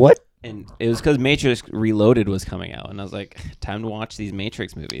 Wait, what? And it was because Matrix Reloaded was coming out. And I was like, time to watch these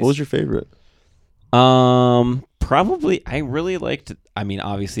Matrix movies. What was your favorite? Probably, I really liked, I mean,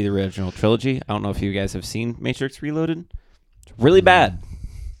 obviously the original trilogy. I don't know if you guys have seen Matrix Reloaded. It's really bad.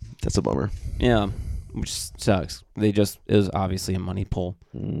 That's a bummer. Yeah. Which sucks. It was obviously a money pull.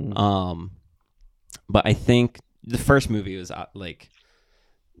 But I think the first movie was like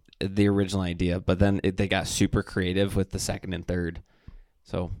the original idea, but then they got super creative with the second and third.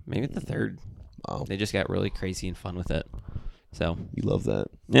 So maybe the third. Wow. They just got really crazy and fun with it. So You love that.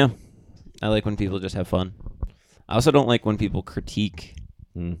 yeah, I like when people just have fun. I also don't like when people critique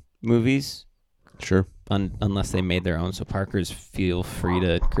movies Sure. unless they made their own. So Parker's, feel free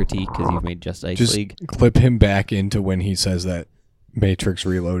to critique because you've made Justice Just League. clip him back into when he says that Matrix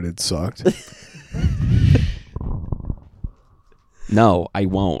Reloaded sucked. No, I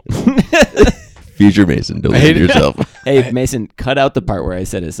won't. Future Mason, don't I hate listen to it. yourself. Hey, Mason, cut out the part where I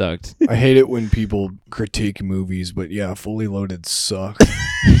said it sucked. I hate it when people critique movies, but yeah, Fully Loaded sucked.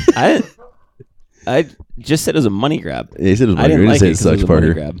 I just said it was a money grab. He said it was I didn't He like say it it 'cause it was sucked, a money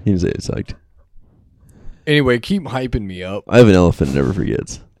Parker. grab. He didn't say it sucked. Anyway, keep hyping me up. I have an elephant never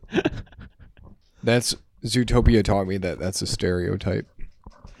forgets. That's Zootopia taught me that that's a stereotype.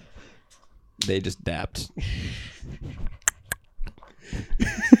 They just dapped.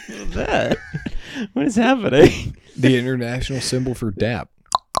 What's that? What is happening? The international symbol for DAP.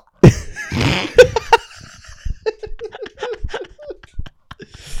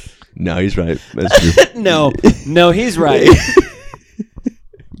 No, he's right. That's true. No, he's right.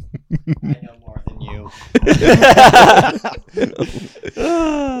 I know more than you.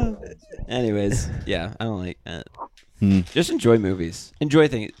 Anyways, yeah, I don't like that. Hmm. Just enjoy movies. Enjoy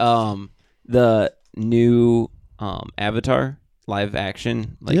things. The new Avatar live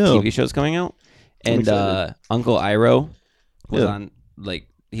action Yeah. TV show's coming out, I'm and excited. Uncle Iroh was Yeah. on. Like,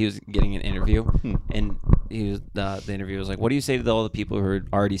 he was getting an interview, and he was the interview was like, "What do you say to all the people who are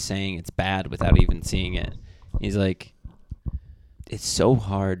already saying it's bad without even seeing it?" He's like, "It's so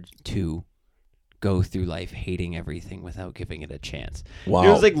hard to go through life hating everything without giving it a chance." Wow. It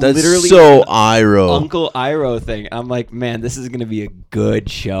was like That's literally so an Iroh. Uncle Iroh thing. I'm like, man, this is gonna be a good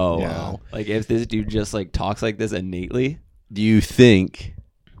show. Yeah. Like, if this dude just like talks like this innately. Do you think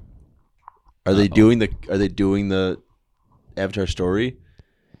are they Uh-oh. doing the Avatar story?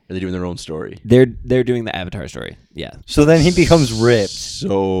 Are they doing their own story? They're doing the Avatar story. Yeah. So then he becomes ripped.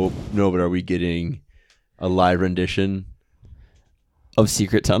 So no, but are we getting a live rendition Of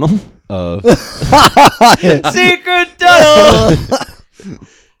Secret Tunnel. of Secret Tunnel.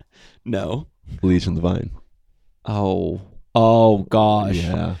 No. Leaves from the Vine? Oh gosh.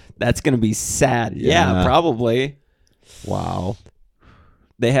 Yeah. That's gonna be sad. Yeah, Yeah. probably. Wow.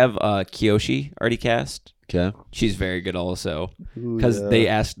 They have Kyoshi already cast. Okay. She's very good also. Because they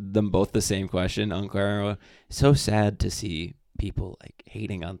asked them both the same question. Uncle Iroh, so sad to see people like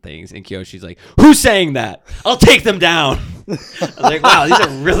hating on things. And Kyoshi's like, who's saying that? I'll take them down. I was like, wow, these are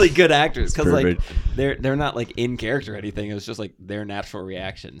really good actors. Because like Perfect. they're not like in character or anything. It was just like their natural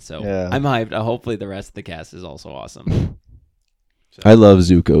reaction. So Yeah. I'm hyped. Hopefully the rest of the cast is also awesome. I love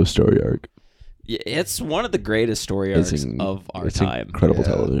Zuko's story arc. Yeah, it's one of the greatest story arcs of our time. Incredible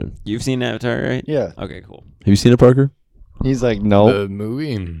television. You've seen Avatar, right? Yeah. Okay, cool. Have you seen it, Parker? He's like, no. The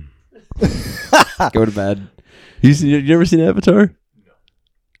movie. Go to bed. You never seen Avatar?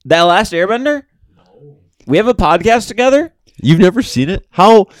 That Last Airbender? No. We have a podcast together? You've never seen it?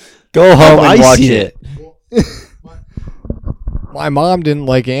 How? Go home I and watch seen it. My mom didn't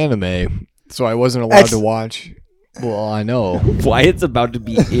like anime, so I wasn't allowed to watch. Well, I know. Wyatt's about to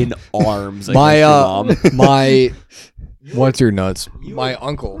be in arms against My your mom. my what's your nuts? My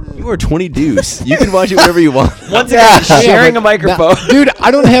uncle. You are 20 dudes. You can watch it whenever you want. Once again, sharing a microphone. Dude,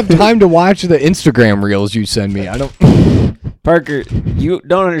 I don't have time to watch the Instagram reels you send me. I don't. Parker, you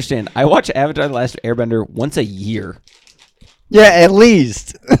don't understand. I watch Avatar The Last Airbender once a year. Yeah, at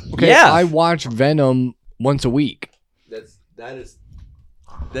least. Okay, Yeah. I watch Venom once a week.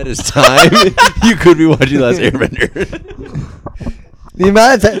 That is time. You could be watching Last Airbender. The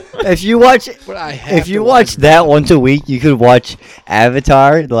amount of time, if you watch, But I have if you to watch that once a week, you could watch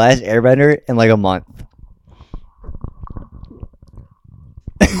Avatar: The Last Airbender in like a month.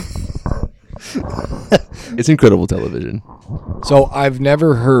 It's incredible television. So I've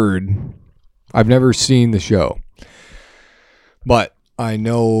never seen the show, but I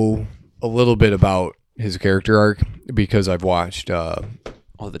know a little bit about his character arc because I've watched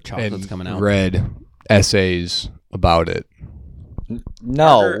Oh, the chocolate's and coming out. read essays about it. No,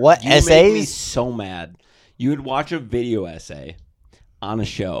 Parker, what you make me essays? so mad. You would watch a video essay on a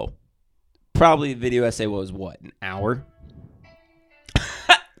show. Probably a video essay was what, an hour?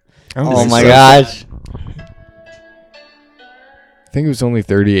 Oh my gosh! I think it was only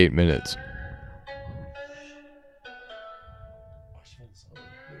 38 minutes.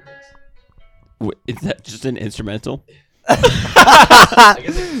 Is that just an instrumental?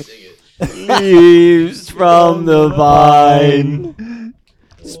 Leaves from the vine.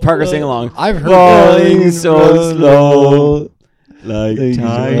 Is Parker sing along? I've heard Falling so slow, like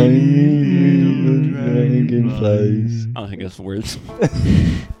tiny dragonflies. I don't think that's words.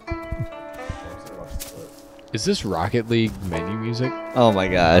 Is this Rocket League menu music? Oh my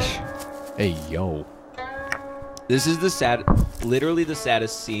gosh! Hey, yo. This is literally the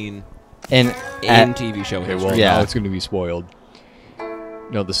saddest scene And in TV show Okay, history. well, Yeah. now it's going to be spoiled.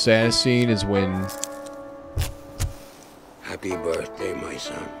 No, the saddest scene is when Happy birthday, my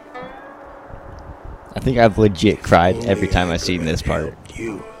son. I think I've legit cried every time I've seen this part.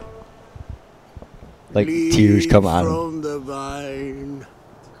 You. Like tears come on. From the vine,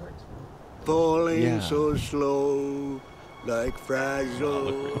 falling so slow, like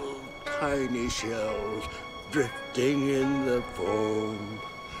fragile, tiny shells drifting in the foam.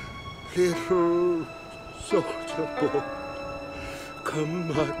 Little soldier boy, come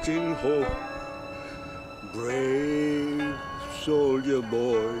marching home. Brave soldier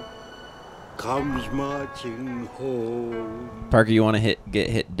boy comes marching home. Parker, you want to get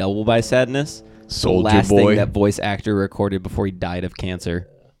hit double by sadness? The Soldier last Boy. thing that voice actor recorded before he died of cancer.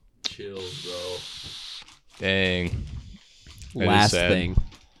 Chills, bro. Dang. That is Last sad. thing.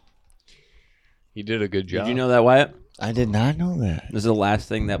 He did a good job. Did you know that, Wyatt? I did not know that. This is the last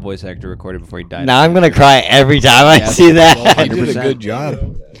thing that voice actor recorded before he died. Now I'm gonna cry every time I Yes. see that. He did a 100%. good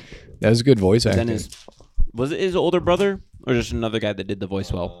job. That was a good voice Then acting. was it his older brother or just another guy that did the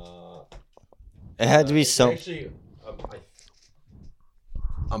voice well? It had to be so.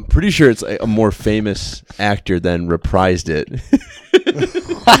 I'm pretty sure it's a more famous actor than reprised it.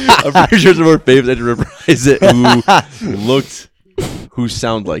 I'm pretty sure it's a more famous actor who reprised it who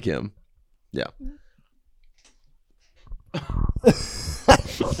sound like him. Yeah. I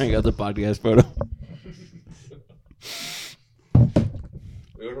got the podcast photo.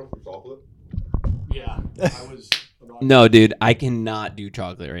 Yeah, I was. No, dude, I cannot do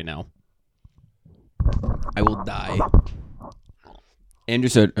chocolate right now. I will die. Andrew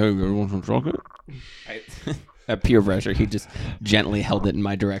said, "Hey, you want some chocolate?" At peer pressure, he just gently held it in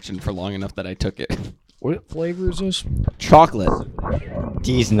my direction for long enough that I took it. What flavor is this? Chocolate.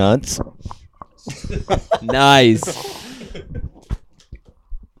 These nuts. Nice.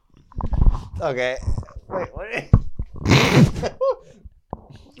 Okay. Wait, what?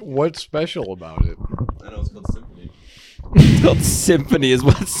 What's special about it? I know it's called Symphony. It's called Symphony is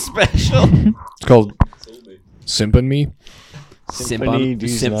what's special. It's called Symphony. Symphony,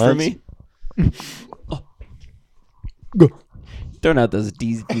 these Simp nuts. for me. Throwing out those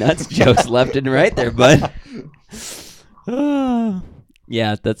D's nuts jokes left and right there, bud.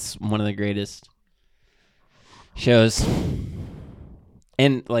 Yeah, that's one of the greatest shows.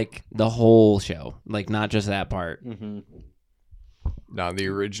 And, like, the whole show. Like, not just that part. No, the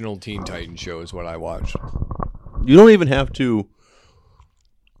original Teen Titans show is what I watched. You don't even have to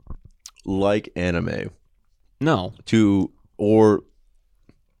like anime No, or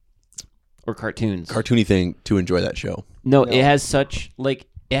cartoons. cartoony thing to enjoy that show? No, it has such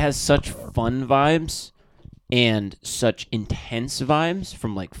fun vibes and such intense vibes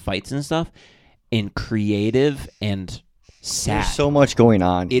from like fights and stuff, and creative and sad. There's so much going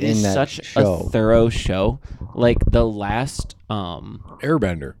on It in is that such show. a thorough show. Like the last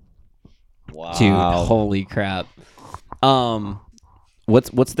Airbender. Wow. dude, holy crap.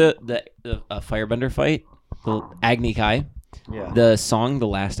 What's the firebender fight? The Agni Kai. Yeah. The song The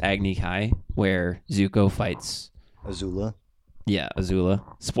Last Agni Kai where Zuko fights Azula. Azula.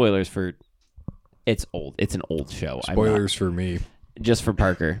 Spoilers for it's old. It's an old show. Spoilers for me. Just for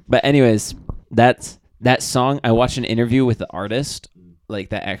Parker. But anyways, that song, I watched an interview with the artist, like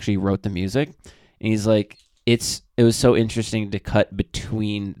that actually wrote the music, and he's like, it was so interesting to cut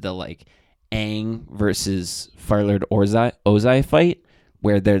between the like Aang versus Firelord Ozai fight,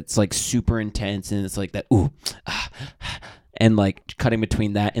 where it's like super intense and it's like that and like cutting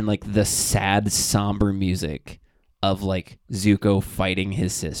between that and like the sad, somber music of like Zuko fighting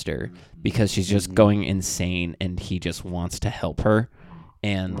his sister because she's just going insane and he just wants to help her,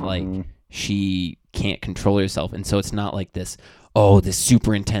 and like she can't control herself, and so it's not like this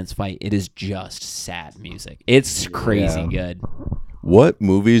super intense fight. It is just sad music. It's crazy good. What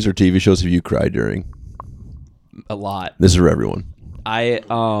movies or TV shows have you cried during? A lot. This is for everyone. I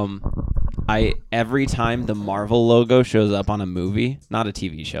every time the Marvel logo shows up on a movie, not a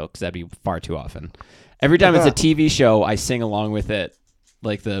TV show because that'd be far too often. Every time it's a TV show, I sing along with it,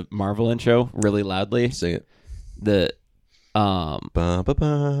 like the Marvel intro, really loudly. Sing it. The Ba, ba,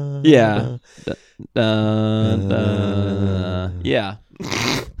 ba, yeah, ba. yeah.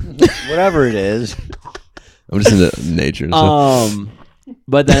 Whatever it is. I'm just into nature. So.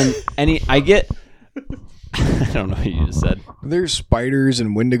 But then I get. I don't know what you just said. There's spiders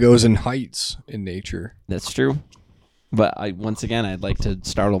and wendigos and heights in nature. That's true. But once again, I'd like to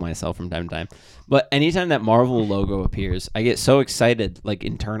startle myself from time to time. But anytime that Marvel logo appears, I get so excited, like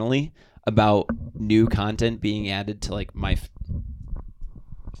internally, about new content being added to like my.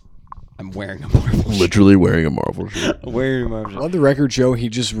 I'm wearing a Marvel. Literally wearing a Marvel shirt. Wearing a Marvel. On the record show, he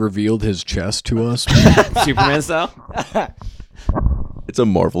just revealed his chest to us. Superman style. It's a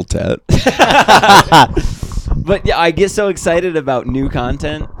Marvel tat. But yeah, I get so excited about new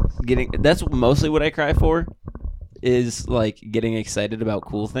content. That's mostly what I cry for. Is like getting excited about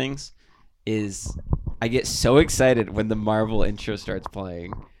cool things. Is I get so excited when the Marvel intro starts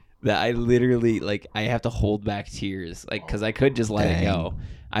playing that I literally like I have to hold back tears, like because I could just let it go.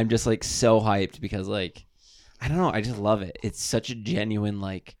 I'm just like so hyped because like I don't know, I just love it. It's such a genuine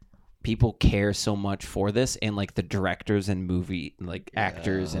like people care so much for this, and like the directors and movie like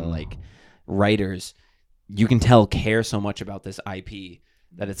actors and like writers, you can tell care so much about this IP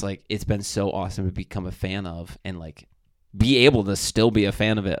that it's like it's been so awesome to become a fan of and like be able to still be a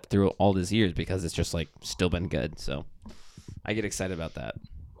fan of it through all these years because it's just like still been good. So I get excited about that.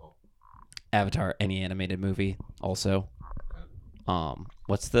 Avatar, any animated movie also.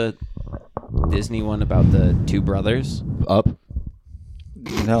 What's the Disney one about the two brothers? Up.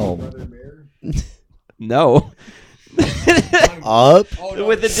 No. No. Up?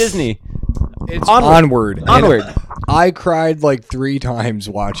 With the Disney. It's Onward. Onward. Onward. And I cried like 3 times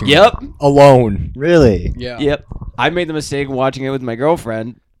watching Yep. it. Alone. Really? Yeah. Yep. I made the mistake of watching it with my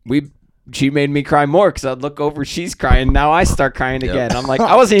girlfriend. She made me cry more because I'd look over, she's crying. Now I start crying again. I'm like,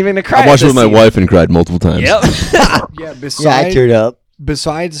 I wasn't even going to cry. I watched at it with this my scene. wife and cried multiple times. Yep. Yeah, Yeah, I teared up.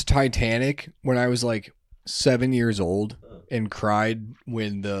 besides Titanic, when I was like 7 years old and cried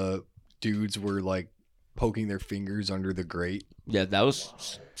when the dudes were like poking their fingers under the grate. Yeah, that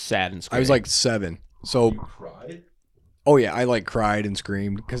was sad and scary. I was like 7. So oh yeah, I like cried and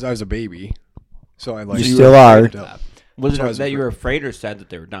screamed because I was a baby. So I like You still are. Was So I it was that you were afraid or sad that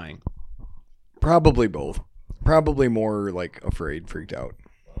they were dying? Probably both. Probably more like afraid, freaked out.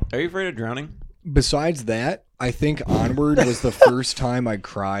 Are you afraid of drowning? Besides that, I think Onward was the first time I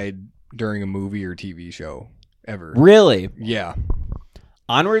cried during a movie or TV show ever. Really? Yeah.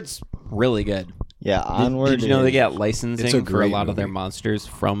 Onward's really good. Yeah, Onward. Did you know they is- get It's a licensing for a great lot of their movie. monsters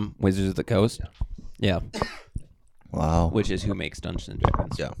from Wizards of the Coast? Yeah. Wow. Which is who makes Dungeons and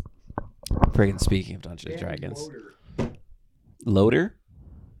Dragons. Yeah. Friggin' speaking of Dungeons and Dragons. Loader?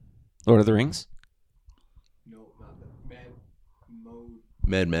 Lord of the Rings? No, not that.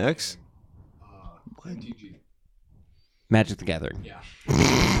 Mad Max. Magic the Gathering. Yeah.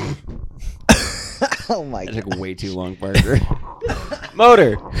 Oh my That god. took way too long, Parker.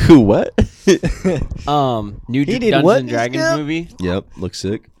 Motor. Who? What? New He did Dungeons what and just Dragons now? movie. Yep. Looks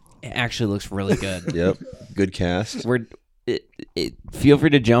sick. It actually looks really good. Yep. Good cast. We're feel free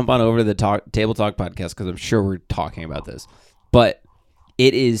to jump on over to the Table Talk podcast because I'm sure we're talking about this, but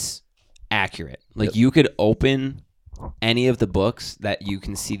it is accurate. Like you could open any of the books that you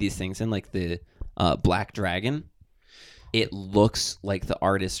can see these things in, like the Black Dragon. It looks like the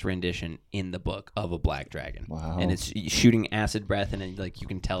artist's rendition in the book of a black dragon. Wow. And it's shooting acid breath, and like you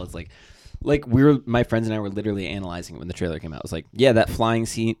can tell it's like my friends and I were literally analyzing it when the trailer came out. It was like, yeah, that flying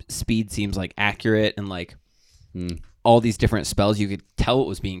speed seems like accurate, and like all these different spells, you could tell it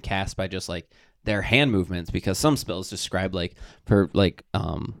was being cast by just like their hand movements, because some spells describe like for like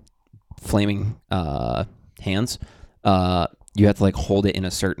flaming hands, you have to like hold it in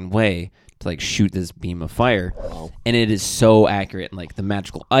a certain way to like shoot this beam of fire. And it is so accurate, and like the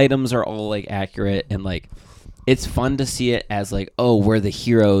magical items are all like accurate, and like it's fun to see it as like, oh, we're the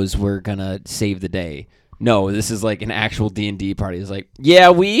heroes, we're gonna save the day. No, this is like an actual D&D party. It's like,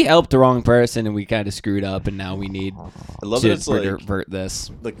 yeah, we helped the wrong person and we kind of screwed up, and now we need I love to that it's like revert this.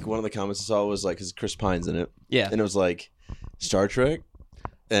 like one of the comments I saw was like, because Chris Pine's in it, Yeah. and it was like Star Trek,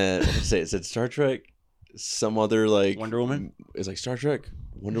 and what did it say? It said Star Trek, some other like Wonder Woman? It's like Star Trek,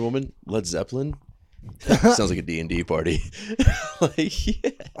 Wonder Woman, Led Zeppelin. Sounds like a D&D party. Like,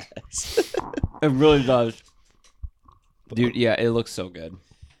 yes. It really does. Dude, yeah, it looks so good.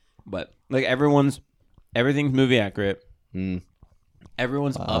 But like everything's movie accurate.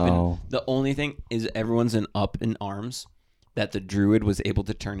 Everyone's up in, the only thing is everyone's up in arms that the druid was able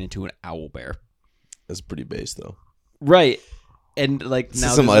to turn into an owl bear. That's pretty base though. Right. And like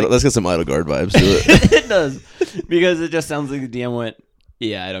now Let's get some Idle Guard vibes to it. it does. Because it just sounds like the DM went,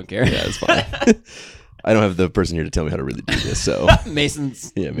 yeah, I don't care. Yeah, it's fine. I don't have the person here to tell me how to really do this, so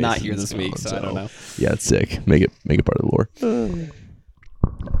Mason's not here this week, so I don't know. Yeah, it's sick. Make it part of the lore.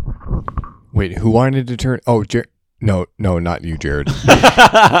 Wait, who wanted to turn? Oh, no, not you, Jared.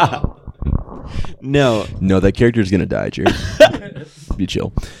 No, that character's gonna die, Jared. Be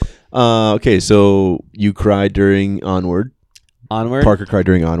chill. Okay, so you cried during Onward. Parker cried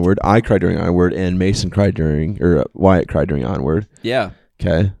during Onward. I cried during Onward, and Mason cried during, or Wyatt cried during Onward. Yeah.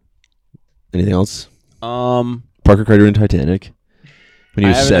 Okay. Anything else? Parker cried during Titanic when he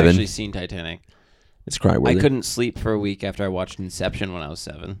was 7. I haven't actually seen Titanic. It's cry-worthy. I couldn't sleep for a week after I watched Inception when I was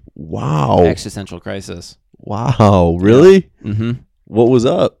 7. Wow. Existential crisis. Wow. Really? Yeah. Mm-hmm. What was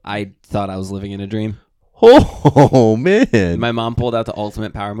up? I thought I was living in a dream. Oh, man. My mom pulled out the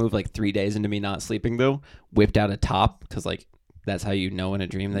ultimate power move like 3 days into me not sleeping, though. Whipped out a top, because like that's how you know in a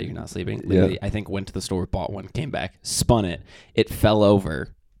dream that you're not sleeping. Literally, I think went to the store, bought one, came back, spun it. It fell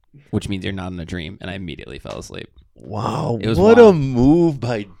over, which means you're not in a dream, and I immediately fell asleep. Wow. It was what wild. a move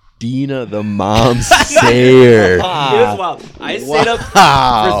by Dina, the mom sayer. It was wild. I stayed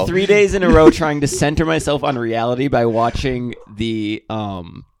up for 3 days in a row trying to center myself on reality by watching the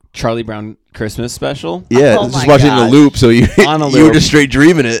Charlie Brown Christmas special. Yeah, Oh just my watching God. the loop, so you On a you were loop. just straight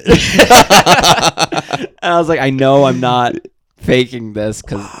dreaming it. And I was like, I know I'm not faking this,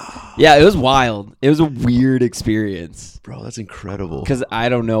 because yeah, it was wild. It was a weird experience. Bro, that's incredible. Because I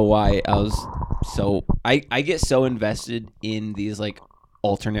don't know why I was so... I get so invested in these like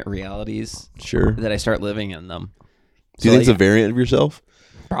alternate realities Sure. that I start living in them. Do you think it's a variant of yourself?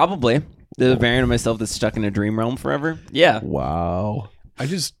 Probably. There's a variant of myself that's stuck in a dream realm forever. Yeah. Wow.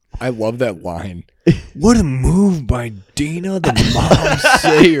 I love that line. What a move by Dina, the mom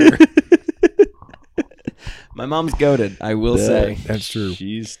sayer. My mom's goated, I will say. That's true.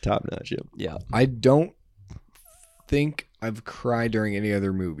 She's top notch. Yep. Yeah. I don't think I've cried during any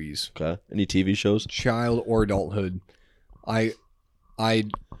other movies, Okay. Any TV shows? child or adulthood. I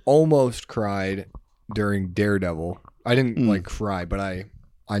almost cried during Daredevil. I didn't like cry, but I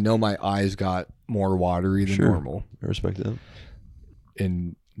know my eyes got more watery than Sure. normal I respect that.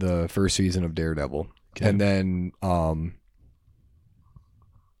 in the first season of Daredevil. Okay. And then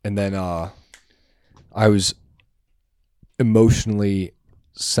I was emotionally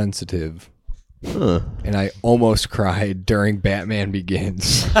sensitive, Huh. and I almost cried during Batman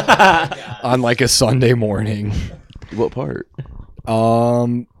Begins on like a Sunday morning. What part?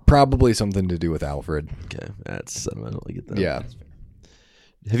 Probably something to do with Alfred. Okay. That's sentimental. I get that. Yeah.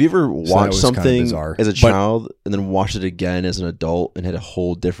 Have you ever that watched was kinda something bizarre. as a But- child and then watched it again as an adult and had a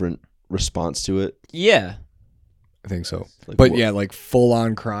whole different response to it? Yeah. I think so. Like But what? yeah, like full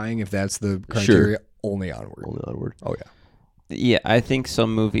on crying, if that's the criteria, only Onward. Only Onward. Oh yeah. Yeah, I think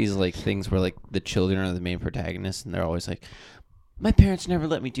some movies, like things where like the children are the main protagonists, and they're always like, "My parents never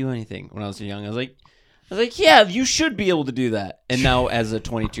let me do anything." When I was young, I was like, "Yeah, you should be able to do that." And now, as a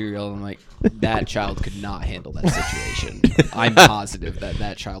 22-year-old, I'm like, that child could not handle that situation. I'm positive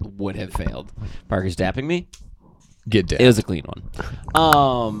that child would have failed. Parker's dapping me. Get down. It was a clean one.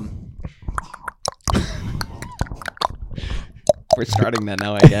 We're starting that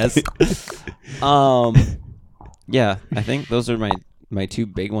now, I guess. Yeah, I think those are my two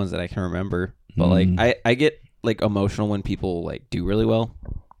big ones that I can remember. But like, I get like emotional when people like do really well.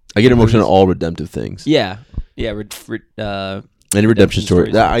 I get emotional at all redemptive things. Yeah. Any redemption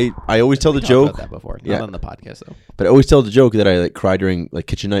story. I always tell the Talked joke. about that before. Not Yeah. on the podcast though. But I always tell the joke that I like cry during like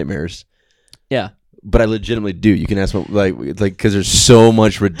kitchen nightmares. Yeah. But I legitimately do. You can ask me like because there's so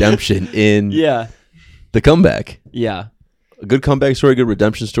much redemption in Yeah. the comeback. Yeah. A good comeback story, a good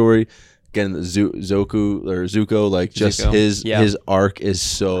redemption story. Again, Zuko, like just Zuko. his arc is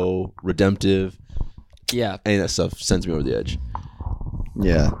so redemptive. Yeah. Any of that stuff sends me over the edge.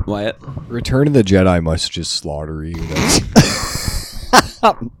 Yeah. Wyatt. Return of the Jedi must just slaughter you.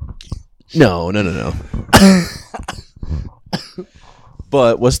 No.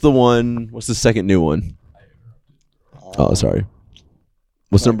 But what's the second new one? Oh, sorry.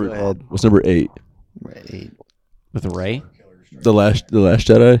 What's Go number ahead. What's number 8? Right. With Ray? The last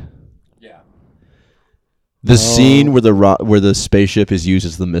Jedi? Yeah. The scene where the spaceship is used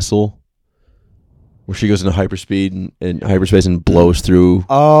as the missile. Where she goes into hyperspeed and hyperspace and blows through.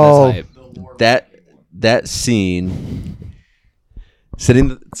 Oh. That's hype. That scene, sitting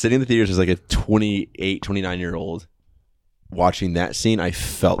in the theaters as like a 28, 29-year-old, watching that scene, I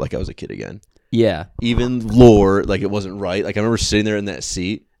felt like I was a kid again. Yeah. Even lore, like it wasn't right. Like I remember sitting there in that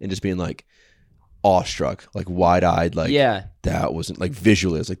seat and just being like awestruck, like wide-eyed, like Yeah. that wasn't like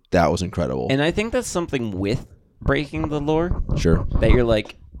visually. I was like that was incredible. And I think that's something with breaking the lore Sure. that you're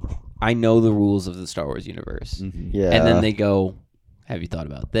like, I know the rules of the Star Wars universe. Yeah. And then they go, have you thought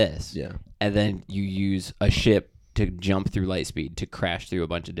about this? Yeah. And then you use a ship to jump through light speed to crash through a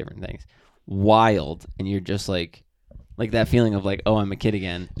bunch of different things. Wild. And you're just like that feeling of like, oh, I'm a kid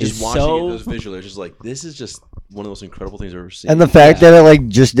again. Just is watching so, those visually, it's just like this is just one of the most incredible things I've ever seen. And the fact that it like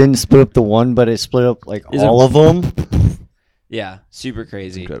just didn't split up the one, but it split up like Is all of them. Yeah, super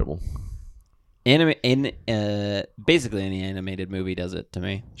crazy. incredible. Basically any animated movie does it to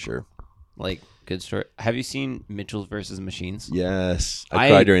me. Sure. Like, good story. Have you seen Mitchell's versus Machines? Yes. I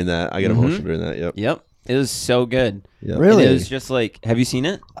cried during that. I got emotional during that. Yep. Yep. It was so good. Yep. Really? And it was just like, have you seen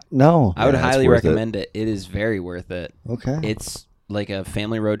it? No. I would Yeah, it's highly worth it. recommend it. It is very worth it. Okay. It's like a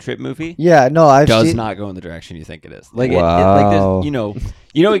family road trip movie. Yeah. No. I've Does seen. not go in the direction you think it is. Like, Wow. like this,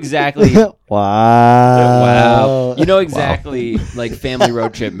 you know exactly. Wow. Wow. You know exactly like family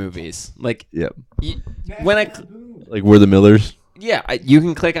road trip movies. Like Yep. when Like we're the Millers. you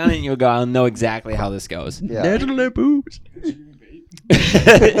can click on it and you'll go, I'll know exactly how this goes. Yeah. National Lampoons.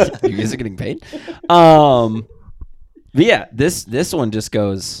 You guys are getting paid. But yeah, this one just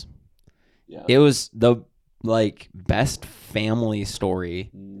goes. Yeah. It was the like best family story.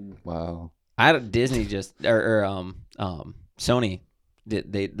 Wow. Disney just or Sony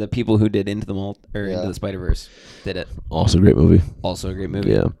did the people who did Into the Spider-Verse did it. Also a great movie. Also a great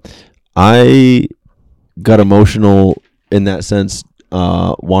movie. Yeah. I got emotional in that sense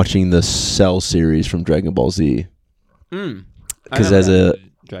watching the Cell series from Dragon Ball Z. Because as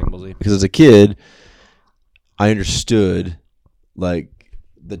Dragon Ball Z. Because as a kid, I understood like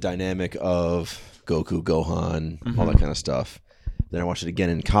the dynamic of Goku, Gohan, all that kind of stuff. Then I watched it again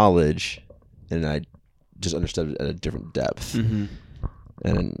in college, and I just understood it at a different depth. Mm-hmm.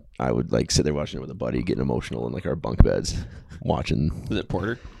 And I would like sit there watching it with a buddy, getting emotional in like our bunk beds, watching. Was it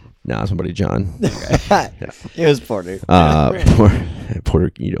Porter? Nah, it's my buddy John. It was Porter.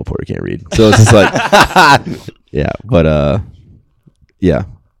 Porter, Porter can't read, so it's just like, yeah. But yeah,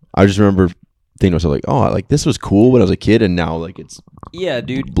 I just remember thinking to myself like, oh, like this was cool when I was a kid, and now like it's Yeah,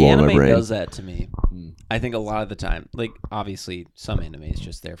 dude. Blowing my Anime brain. does that to me. I think a lot of the time, like obviously some anime is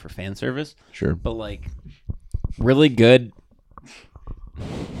just there for fan service, sure. but like really good.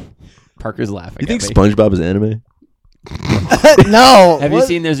 Parker's laughing. You think at me. SpongeBob is anime? No. Have you what?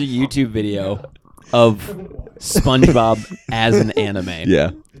 seen? There's a YouTube video of SpongeBob as an anime.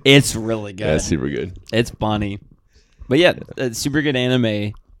 Yeah, It's really good. yeah, it's super good. It's funny. But yeah, a super good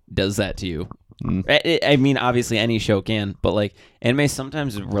anime does that to you. I mean, obviously any show can, but like anime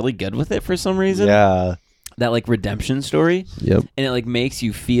sometimes is really good with it for some reason. Yeah. That like redemption story. Yep. And it like makes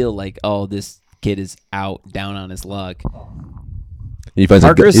you feel like, oh, this kid is out, down on his luck. He finds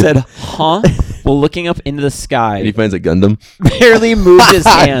Parker said, huh? While looking up into the and he sky, finds a Gundam. barely moved his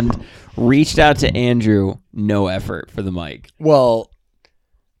hand, reached out to Andrew, no effort for the mic. Well,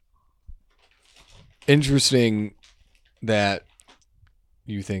 interesting that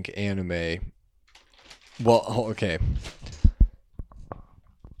you think anime. Well, okay.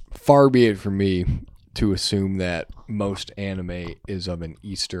 Far be it from me to assume that most anime is of an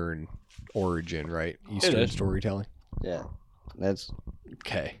Eastern origin, right? Eastern is. storytelling. Yeah. That's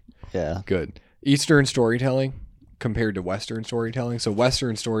Okay, yeah. good. Eastern storytelling compared to Western storytelling. So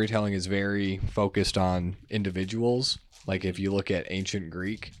Western storytelling is very focused on individuals. Like if you look at ancient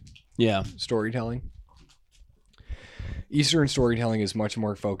Greek storytelling, Eastern storytelling is much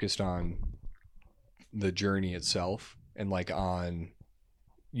more focused on the journey itself, and like on,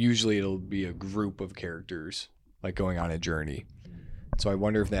 usually it'll be a group of characters like going on a journey. So I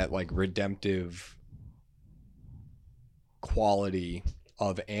wonder if that like redemptive quality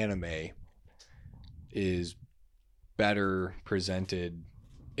of anime is better presented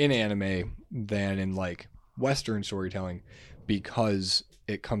in anime than in like Western storytelling, because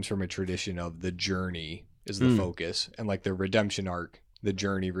it comes from a tradition of the journey is the focus, and like the redemption arc, the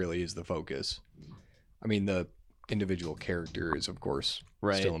journey really is the focus. I mean, the individual character is of course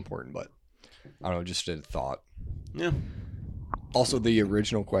still important, but I don't know, just a thought. Yeah. Also, the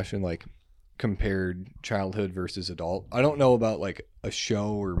original question, like compared childhood versus adult, I don't know about like a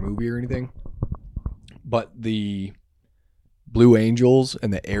show or movie or anything, but the Blue Angels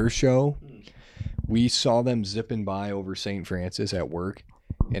and the Air Show, we saw them zipping by over St. Francis at work,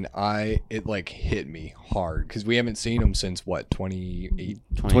 and it like hit me hard because we haven't seen them since what,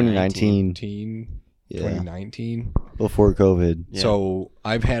 2019. 2019 before COVID. Yeah. So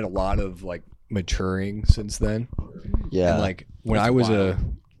I've had a lot of like maturing since then. Yeah. And like when I was a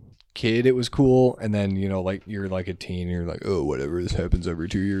kid, it was cool, and then you know, like you're like a teen and you're like, oh, whatever, this happens every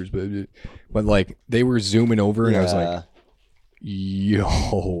 2 years, but like they were zooming over and I was like, yo,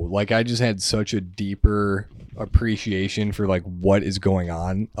 like I just had such a deeper appreciation for like what is going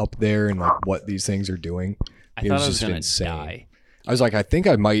on up there and like what these things are doing. I thought I was gonna die. I was like, I think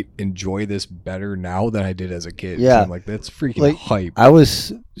I might enjoy this better now than I did as a kid. Yeah. I'm like, that's freaking Like, hype. I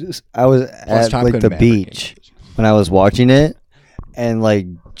was at Top like Gun the Maverick. beach when I was watching it, and like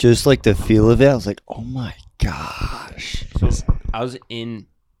just like the feel of it, I was like, oh my gosh. So I was in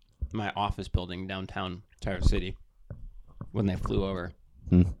my office building downtown Tower City when they flew over.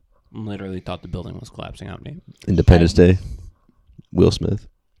 Literally thought the building was collapsing on me. Independence Day. Will Smith.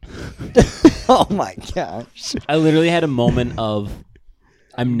 Oh my gosh. I literally had a moment of,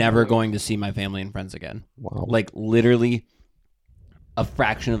 I'm never going to see my family and friends again. Wow. Like literally a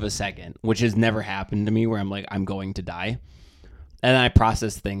fraction of a second, which has never happened to me, where I'm like, I'm going to die. And then I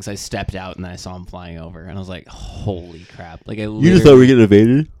processed things. I stepped out and I saw him flying over, and I was like, holy crap. Like You just thought we were getting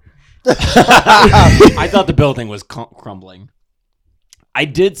invaded? I thought the building was crumbling. I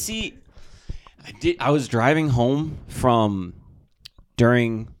was driving home from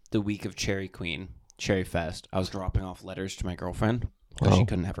during the week of Cherry Fest. I was dropping off letters to my girlfriend because she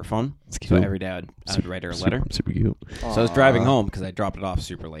couldn't have her phone. So every day I would write her a letter. Super cute. So I was driving home because I dropped it off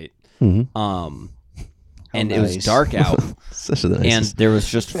super late. Mm-hmm. And it was dark out, Such a nice. and there was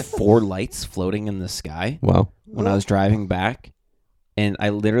just 4 lights floating in the sky Wow. when I was driving back. And I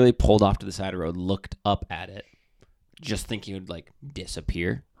literally pulled off to the side of the road, looked up at it, just thinking it would like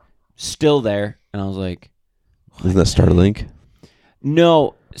disappear. Still there. And I was like, Isn't that Starlink?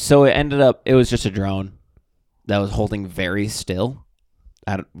 no. So it ended up, it was just a drone that was holding very still,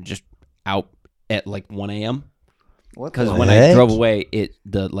 just out at like 1 a.m. What? Because when I drove away,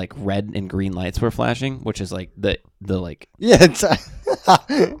 the like red and green lights were flashing, which is like the like Yeah, it's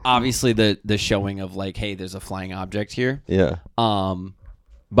obviously the showing of like, hey, there's a flying object here. Yeah.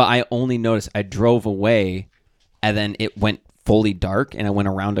 But I only noticed I drove away, and then it went fully dark, and I went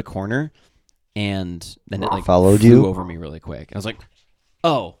around a corner, and then it like Followed flew you? over me really quick. I was like,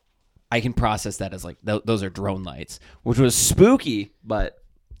 oh, I can process that as like those are drone lights, which was spooky, but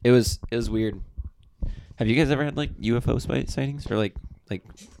it was weird. Have you guys ever had like UFO sightings, or like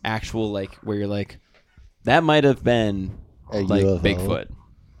actual like where you're like, that might have been A like UFO. Bigfoot?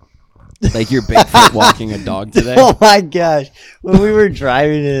 Like you're Bigfoot walking a dog today? Oh my gosh. When we were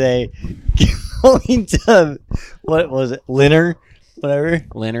driving today, going to, what was it? Linner? Whatever.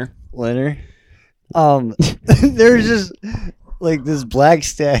 Linner. There's just like this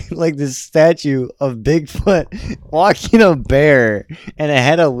this statue of Bigfoot walking a bear, and it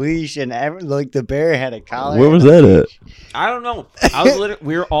had a leash, and like the bear had a collar. Where was that at? I don't know. I was literally,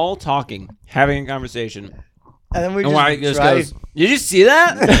 we were all talking, having a conversation. And then we And just Wyatt just drive. goes, "Did you see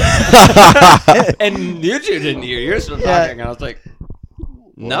that?" And you two didn't hear. You're still Yeah. talking. And I was like,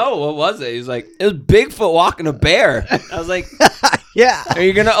 "No, what was it?" He's like, "It was Bigfoot walking a bear." I was like, Yeah. "Are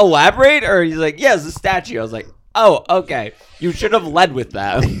you gonna elaborate?" Or he's like, "Yeah, it's a statue." I was like, "Oh, okay. You should have led with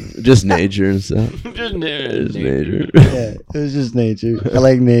that." Just nature and stuff. Just Just nature. Yeah, it was just nature. I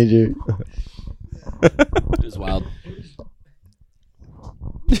like nature. It was wild.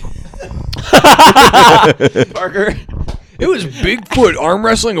 Parker. It was Bigfoot arm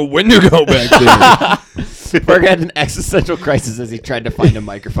wrestling a Wendigo back there. Parker had an existential crisis as he tried to find a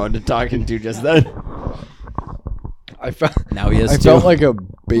microphone to talk into just then. I felt Now he has I two. felt like a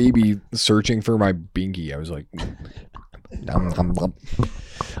baby searching for my binky. I was like, nom, nom,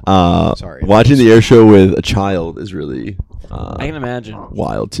 nom. Sorry. Watching the air show with a child is really I can imagine.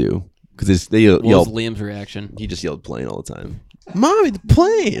 wild too, because they What yell. was Liam's reaction? He just yelled plane all the time. Mommy, the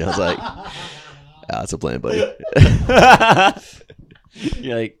plane. I was like, it's a plane, buddy.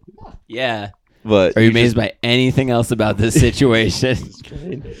 You're like, yeah. But Are you amazed by anything else about this situation?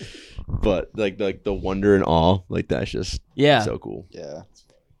 But like the wonder and awe, like that's just Yeah. so cool. Yeah.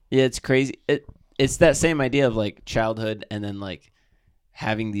 Yeah, it's crazy. It's that same idea of like childhood and then like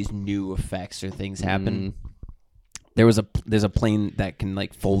having these new effects or things happen. There's a plane that can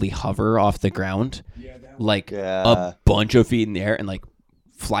like fully hover off the ground, like a bunch of feet in the air and like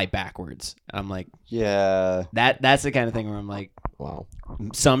fly backwards. I'm like, Yeah. that's the kind of thing where I'm like, Wow.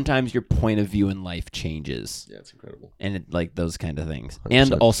 sometimes your point of view in life changes. Yeah, it's incredible. And it, like those kind of things. 100%.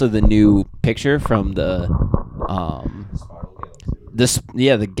 And also the new picture from the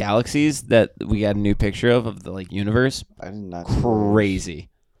the galaxies that we got a new picture of the like universe. I did not. Crazy.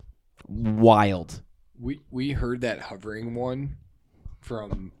 Wild. We heard that hovering one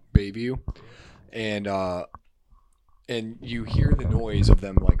from Bayview, and you hear the noise of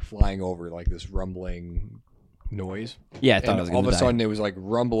them like flying over, like this rumbling noise. Yeah, I thought And I was all going of to a die. sudden it was like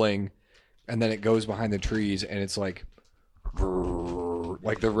rumbling, and then it goes behind the trees, and it's like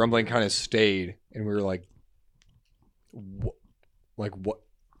the rumbling kind of stayed, and we were like, what?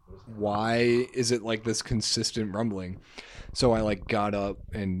 Why is it like this consistent rumbling? So I like got up,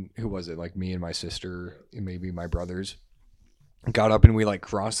 and who was it? Like me and my sister and maybe my brothers got up, and we like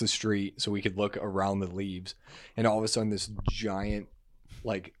crossed the street so we could look around the leaves, and all of a sudden this giant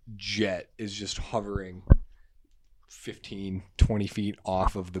like jet is just hovering 15, 20 feet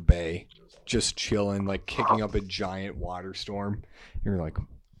off of the bay, just chilling, like kicking up a giant water storm. And you're like,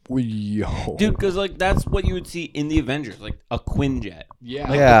 yo. Dude, because like that's what you would see in the Avengers, like a Quinjet. Yeah.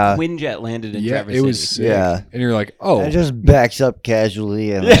 Like Yeah. a Quinjet landed in Yeah, Traverse it was City. sick. Yeah. And you're like, oh. It just backs up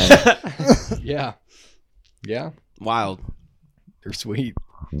casually and then, Yeah. Yeah. Wild. They're sweet.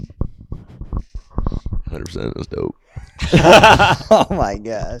 100%. It was dope. oh my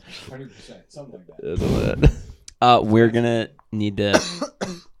god. 100%. Something like that. That's all that. We're gonna need to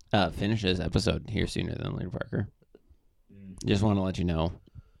finish this episode here sooner than later, Parker. Just want to let you know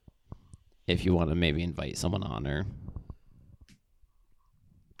if you want to maybe invite someone on or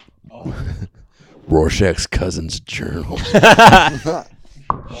Rorschach's cousin's journal.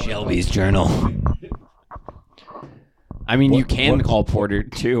 Shelby's journal. I mean, you can call Porter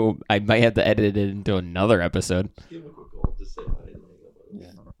too. I might have to edit it into another episode.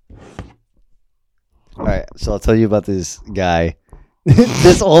 All right, so I'll tell you about this guy,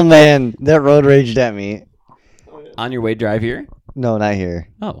 this old man that road raged at me. On your way drive here? No, not here.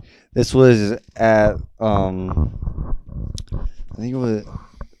 Oh, This was at I think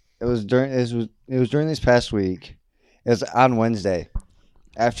it was during this past week. It was on Wednesday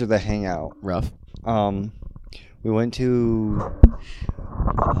after the hangout. rough. We went to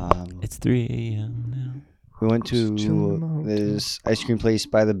It's 3 a.m. now. we went to this ice cream place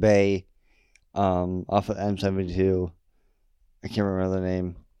by the bay, off of M72. I can't remember the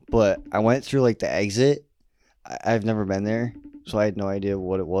name, but I went through like the exit. I've never been there, so I had no idea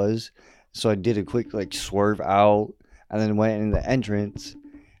what it was. So I did a quick like swerve out, and then went in the entrance,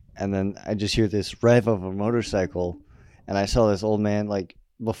 and then I just hear this rev of a motorcycle, and I saw this old man like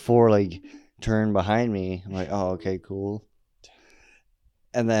before like turn behind me. I'm like, oh, okay, cool.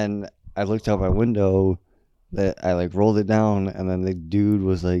 And then I looked out my window, that I like rolled it down, and then the dude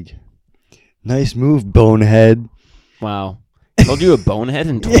was like, "Nice move, bonehead." Wow. Told you a bonehead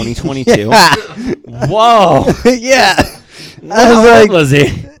in 2022? Yeah. Whoa. Yeah. How was old like- was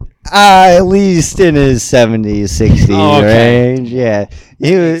he? At least in his 70s, 60s Oh, okay. range. Yeah.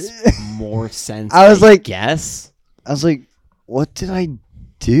 He was. More sense. I was like- guess. I was like, what did I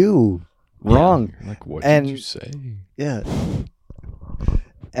do wrong? Like, what And- did you say? Yeah.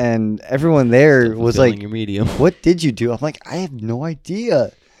 And everyone there was Fulfilling like, your medium. what did you do? I'm like, I have no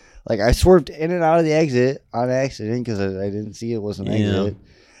idea. Like, I swerved in and out of the exit on accident because I didn't see it was an Yeah. exit.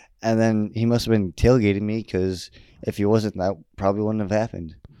 And then he must have been tailgating me because if he wasn't, that probably wouldn't have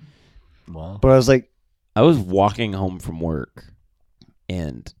happened. Wow. But I was like, I was walking home from work,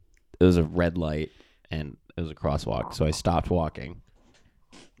 and it was a red light, and it was a crosswalk, so I stopped walking.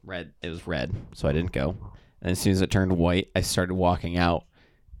 It was red, so I didn't go. And as soon as it turned white, I started walking out,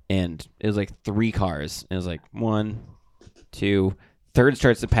 and it was like 3 cars. And it was like 1, 2, third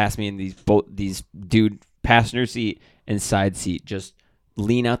starts to pass me, and these dude passenger seat and side seat just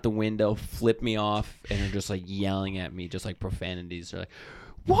lean out the window, flip me off, and are just like yelling at me, just like profanities. They're like,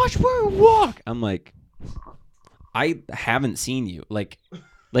 "Watch where you walk." I'm like, I haven't seen you. Like,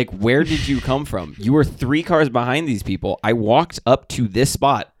 where did you come from? You were 3 cars behind these people. I walked up to this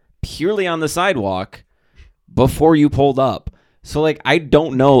spot purely on the sidewalk before you pulled up. So, like, I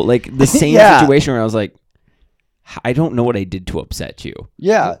don't know. Like, the same situation where I was like, I don't know what I did to upset you.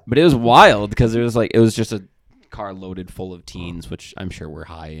 Yeah. But it was wild because it was just a car loaded full of teens, which I'm sure were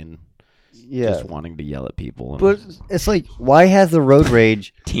high and just wanting to yell at people. But it's like, why has the road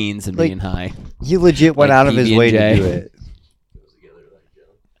rage? Teens and like, being high. He legit went out of his way to do it.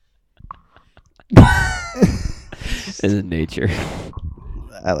 In nature.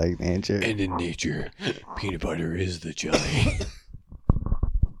 I like nature. And in nature, peanut butter is the jelly.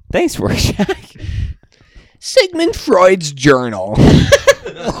 Thanks, Rorschach. Sigmund Freud's journal.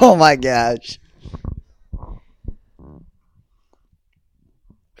 Oh my gosh.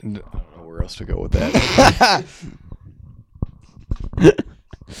 And I don't know where else to go with that.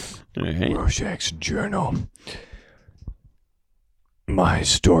 All right. Rorschach's journal. My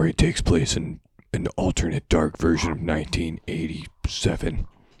story takes place in an alternate dark version of 1987.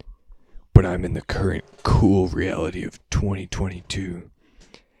 But I'm in the current cool reality of 2022.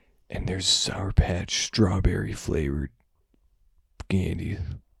 And there's Sour Patch strawberry flavored candies.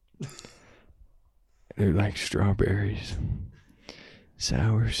 They're like strawberries.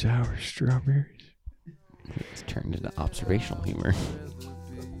 Sour strawberries. It's turned into observational humor.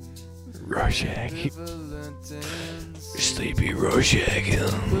 Rorschach. Sleepy Rorschach.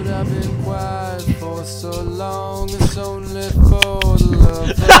 But I've been quiet for so long. It's only for the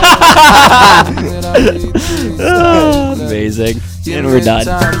love. Amazing. And we're done.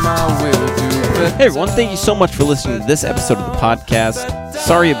 Hey everyone, thank you so much for listening to this episode of the podcast.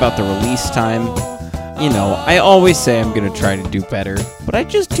 Sorry about the release time. You know, I always say I'm going to try to do better, but I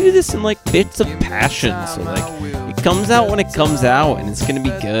just do this in like bits of passion. So like, it comes out when it comes out, and it's going to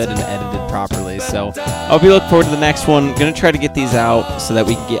be good and edited properly. So I hope you look forward to the next one. I'm going to try to get these out so that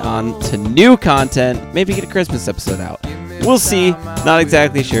we can get on to new content. Maybe get a Christmas episode out. We'll see. Not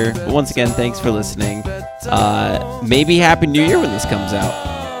exactly sure. But once again, thanks for listening. Maybe Happy New Year when this comes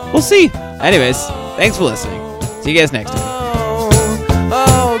out. We'll see. Anyways, thanks for listening. See you guys next time.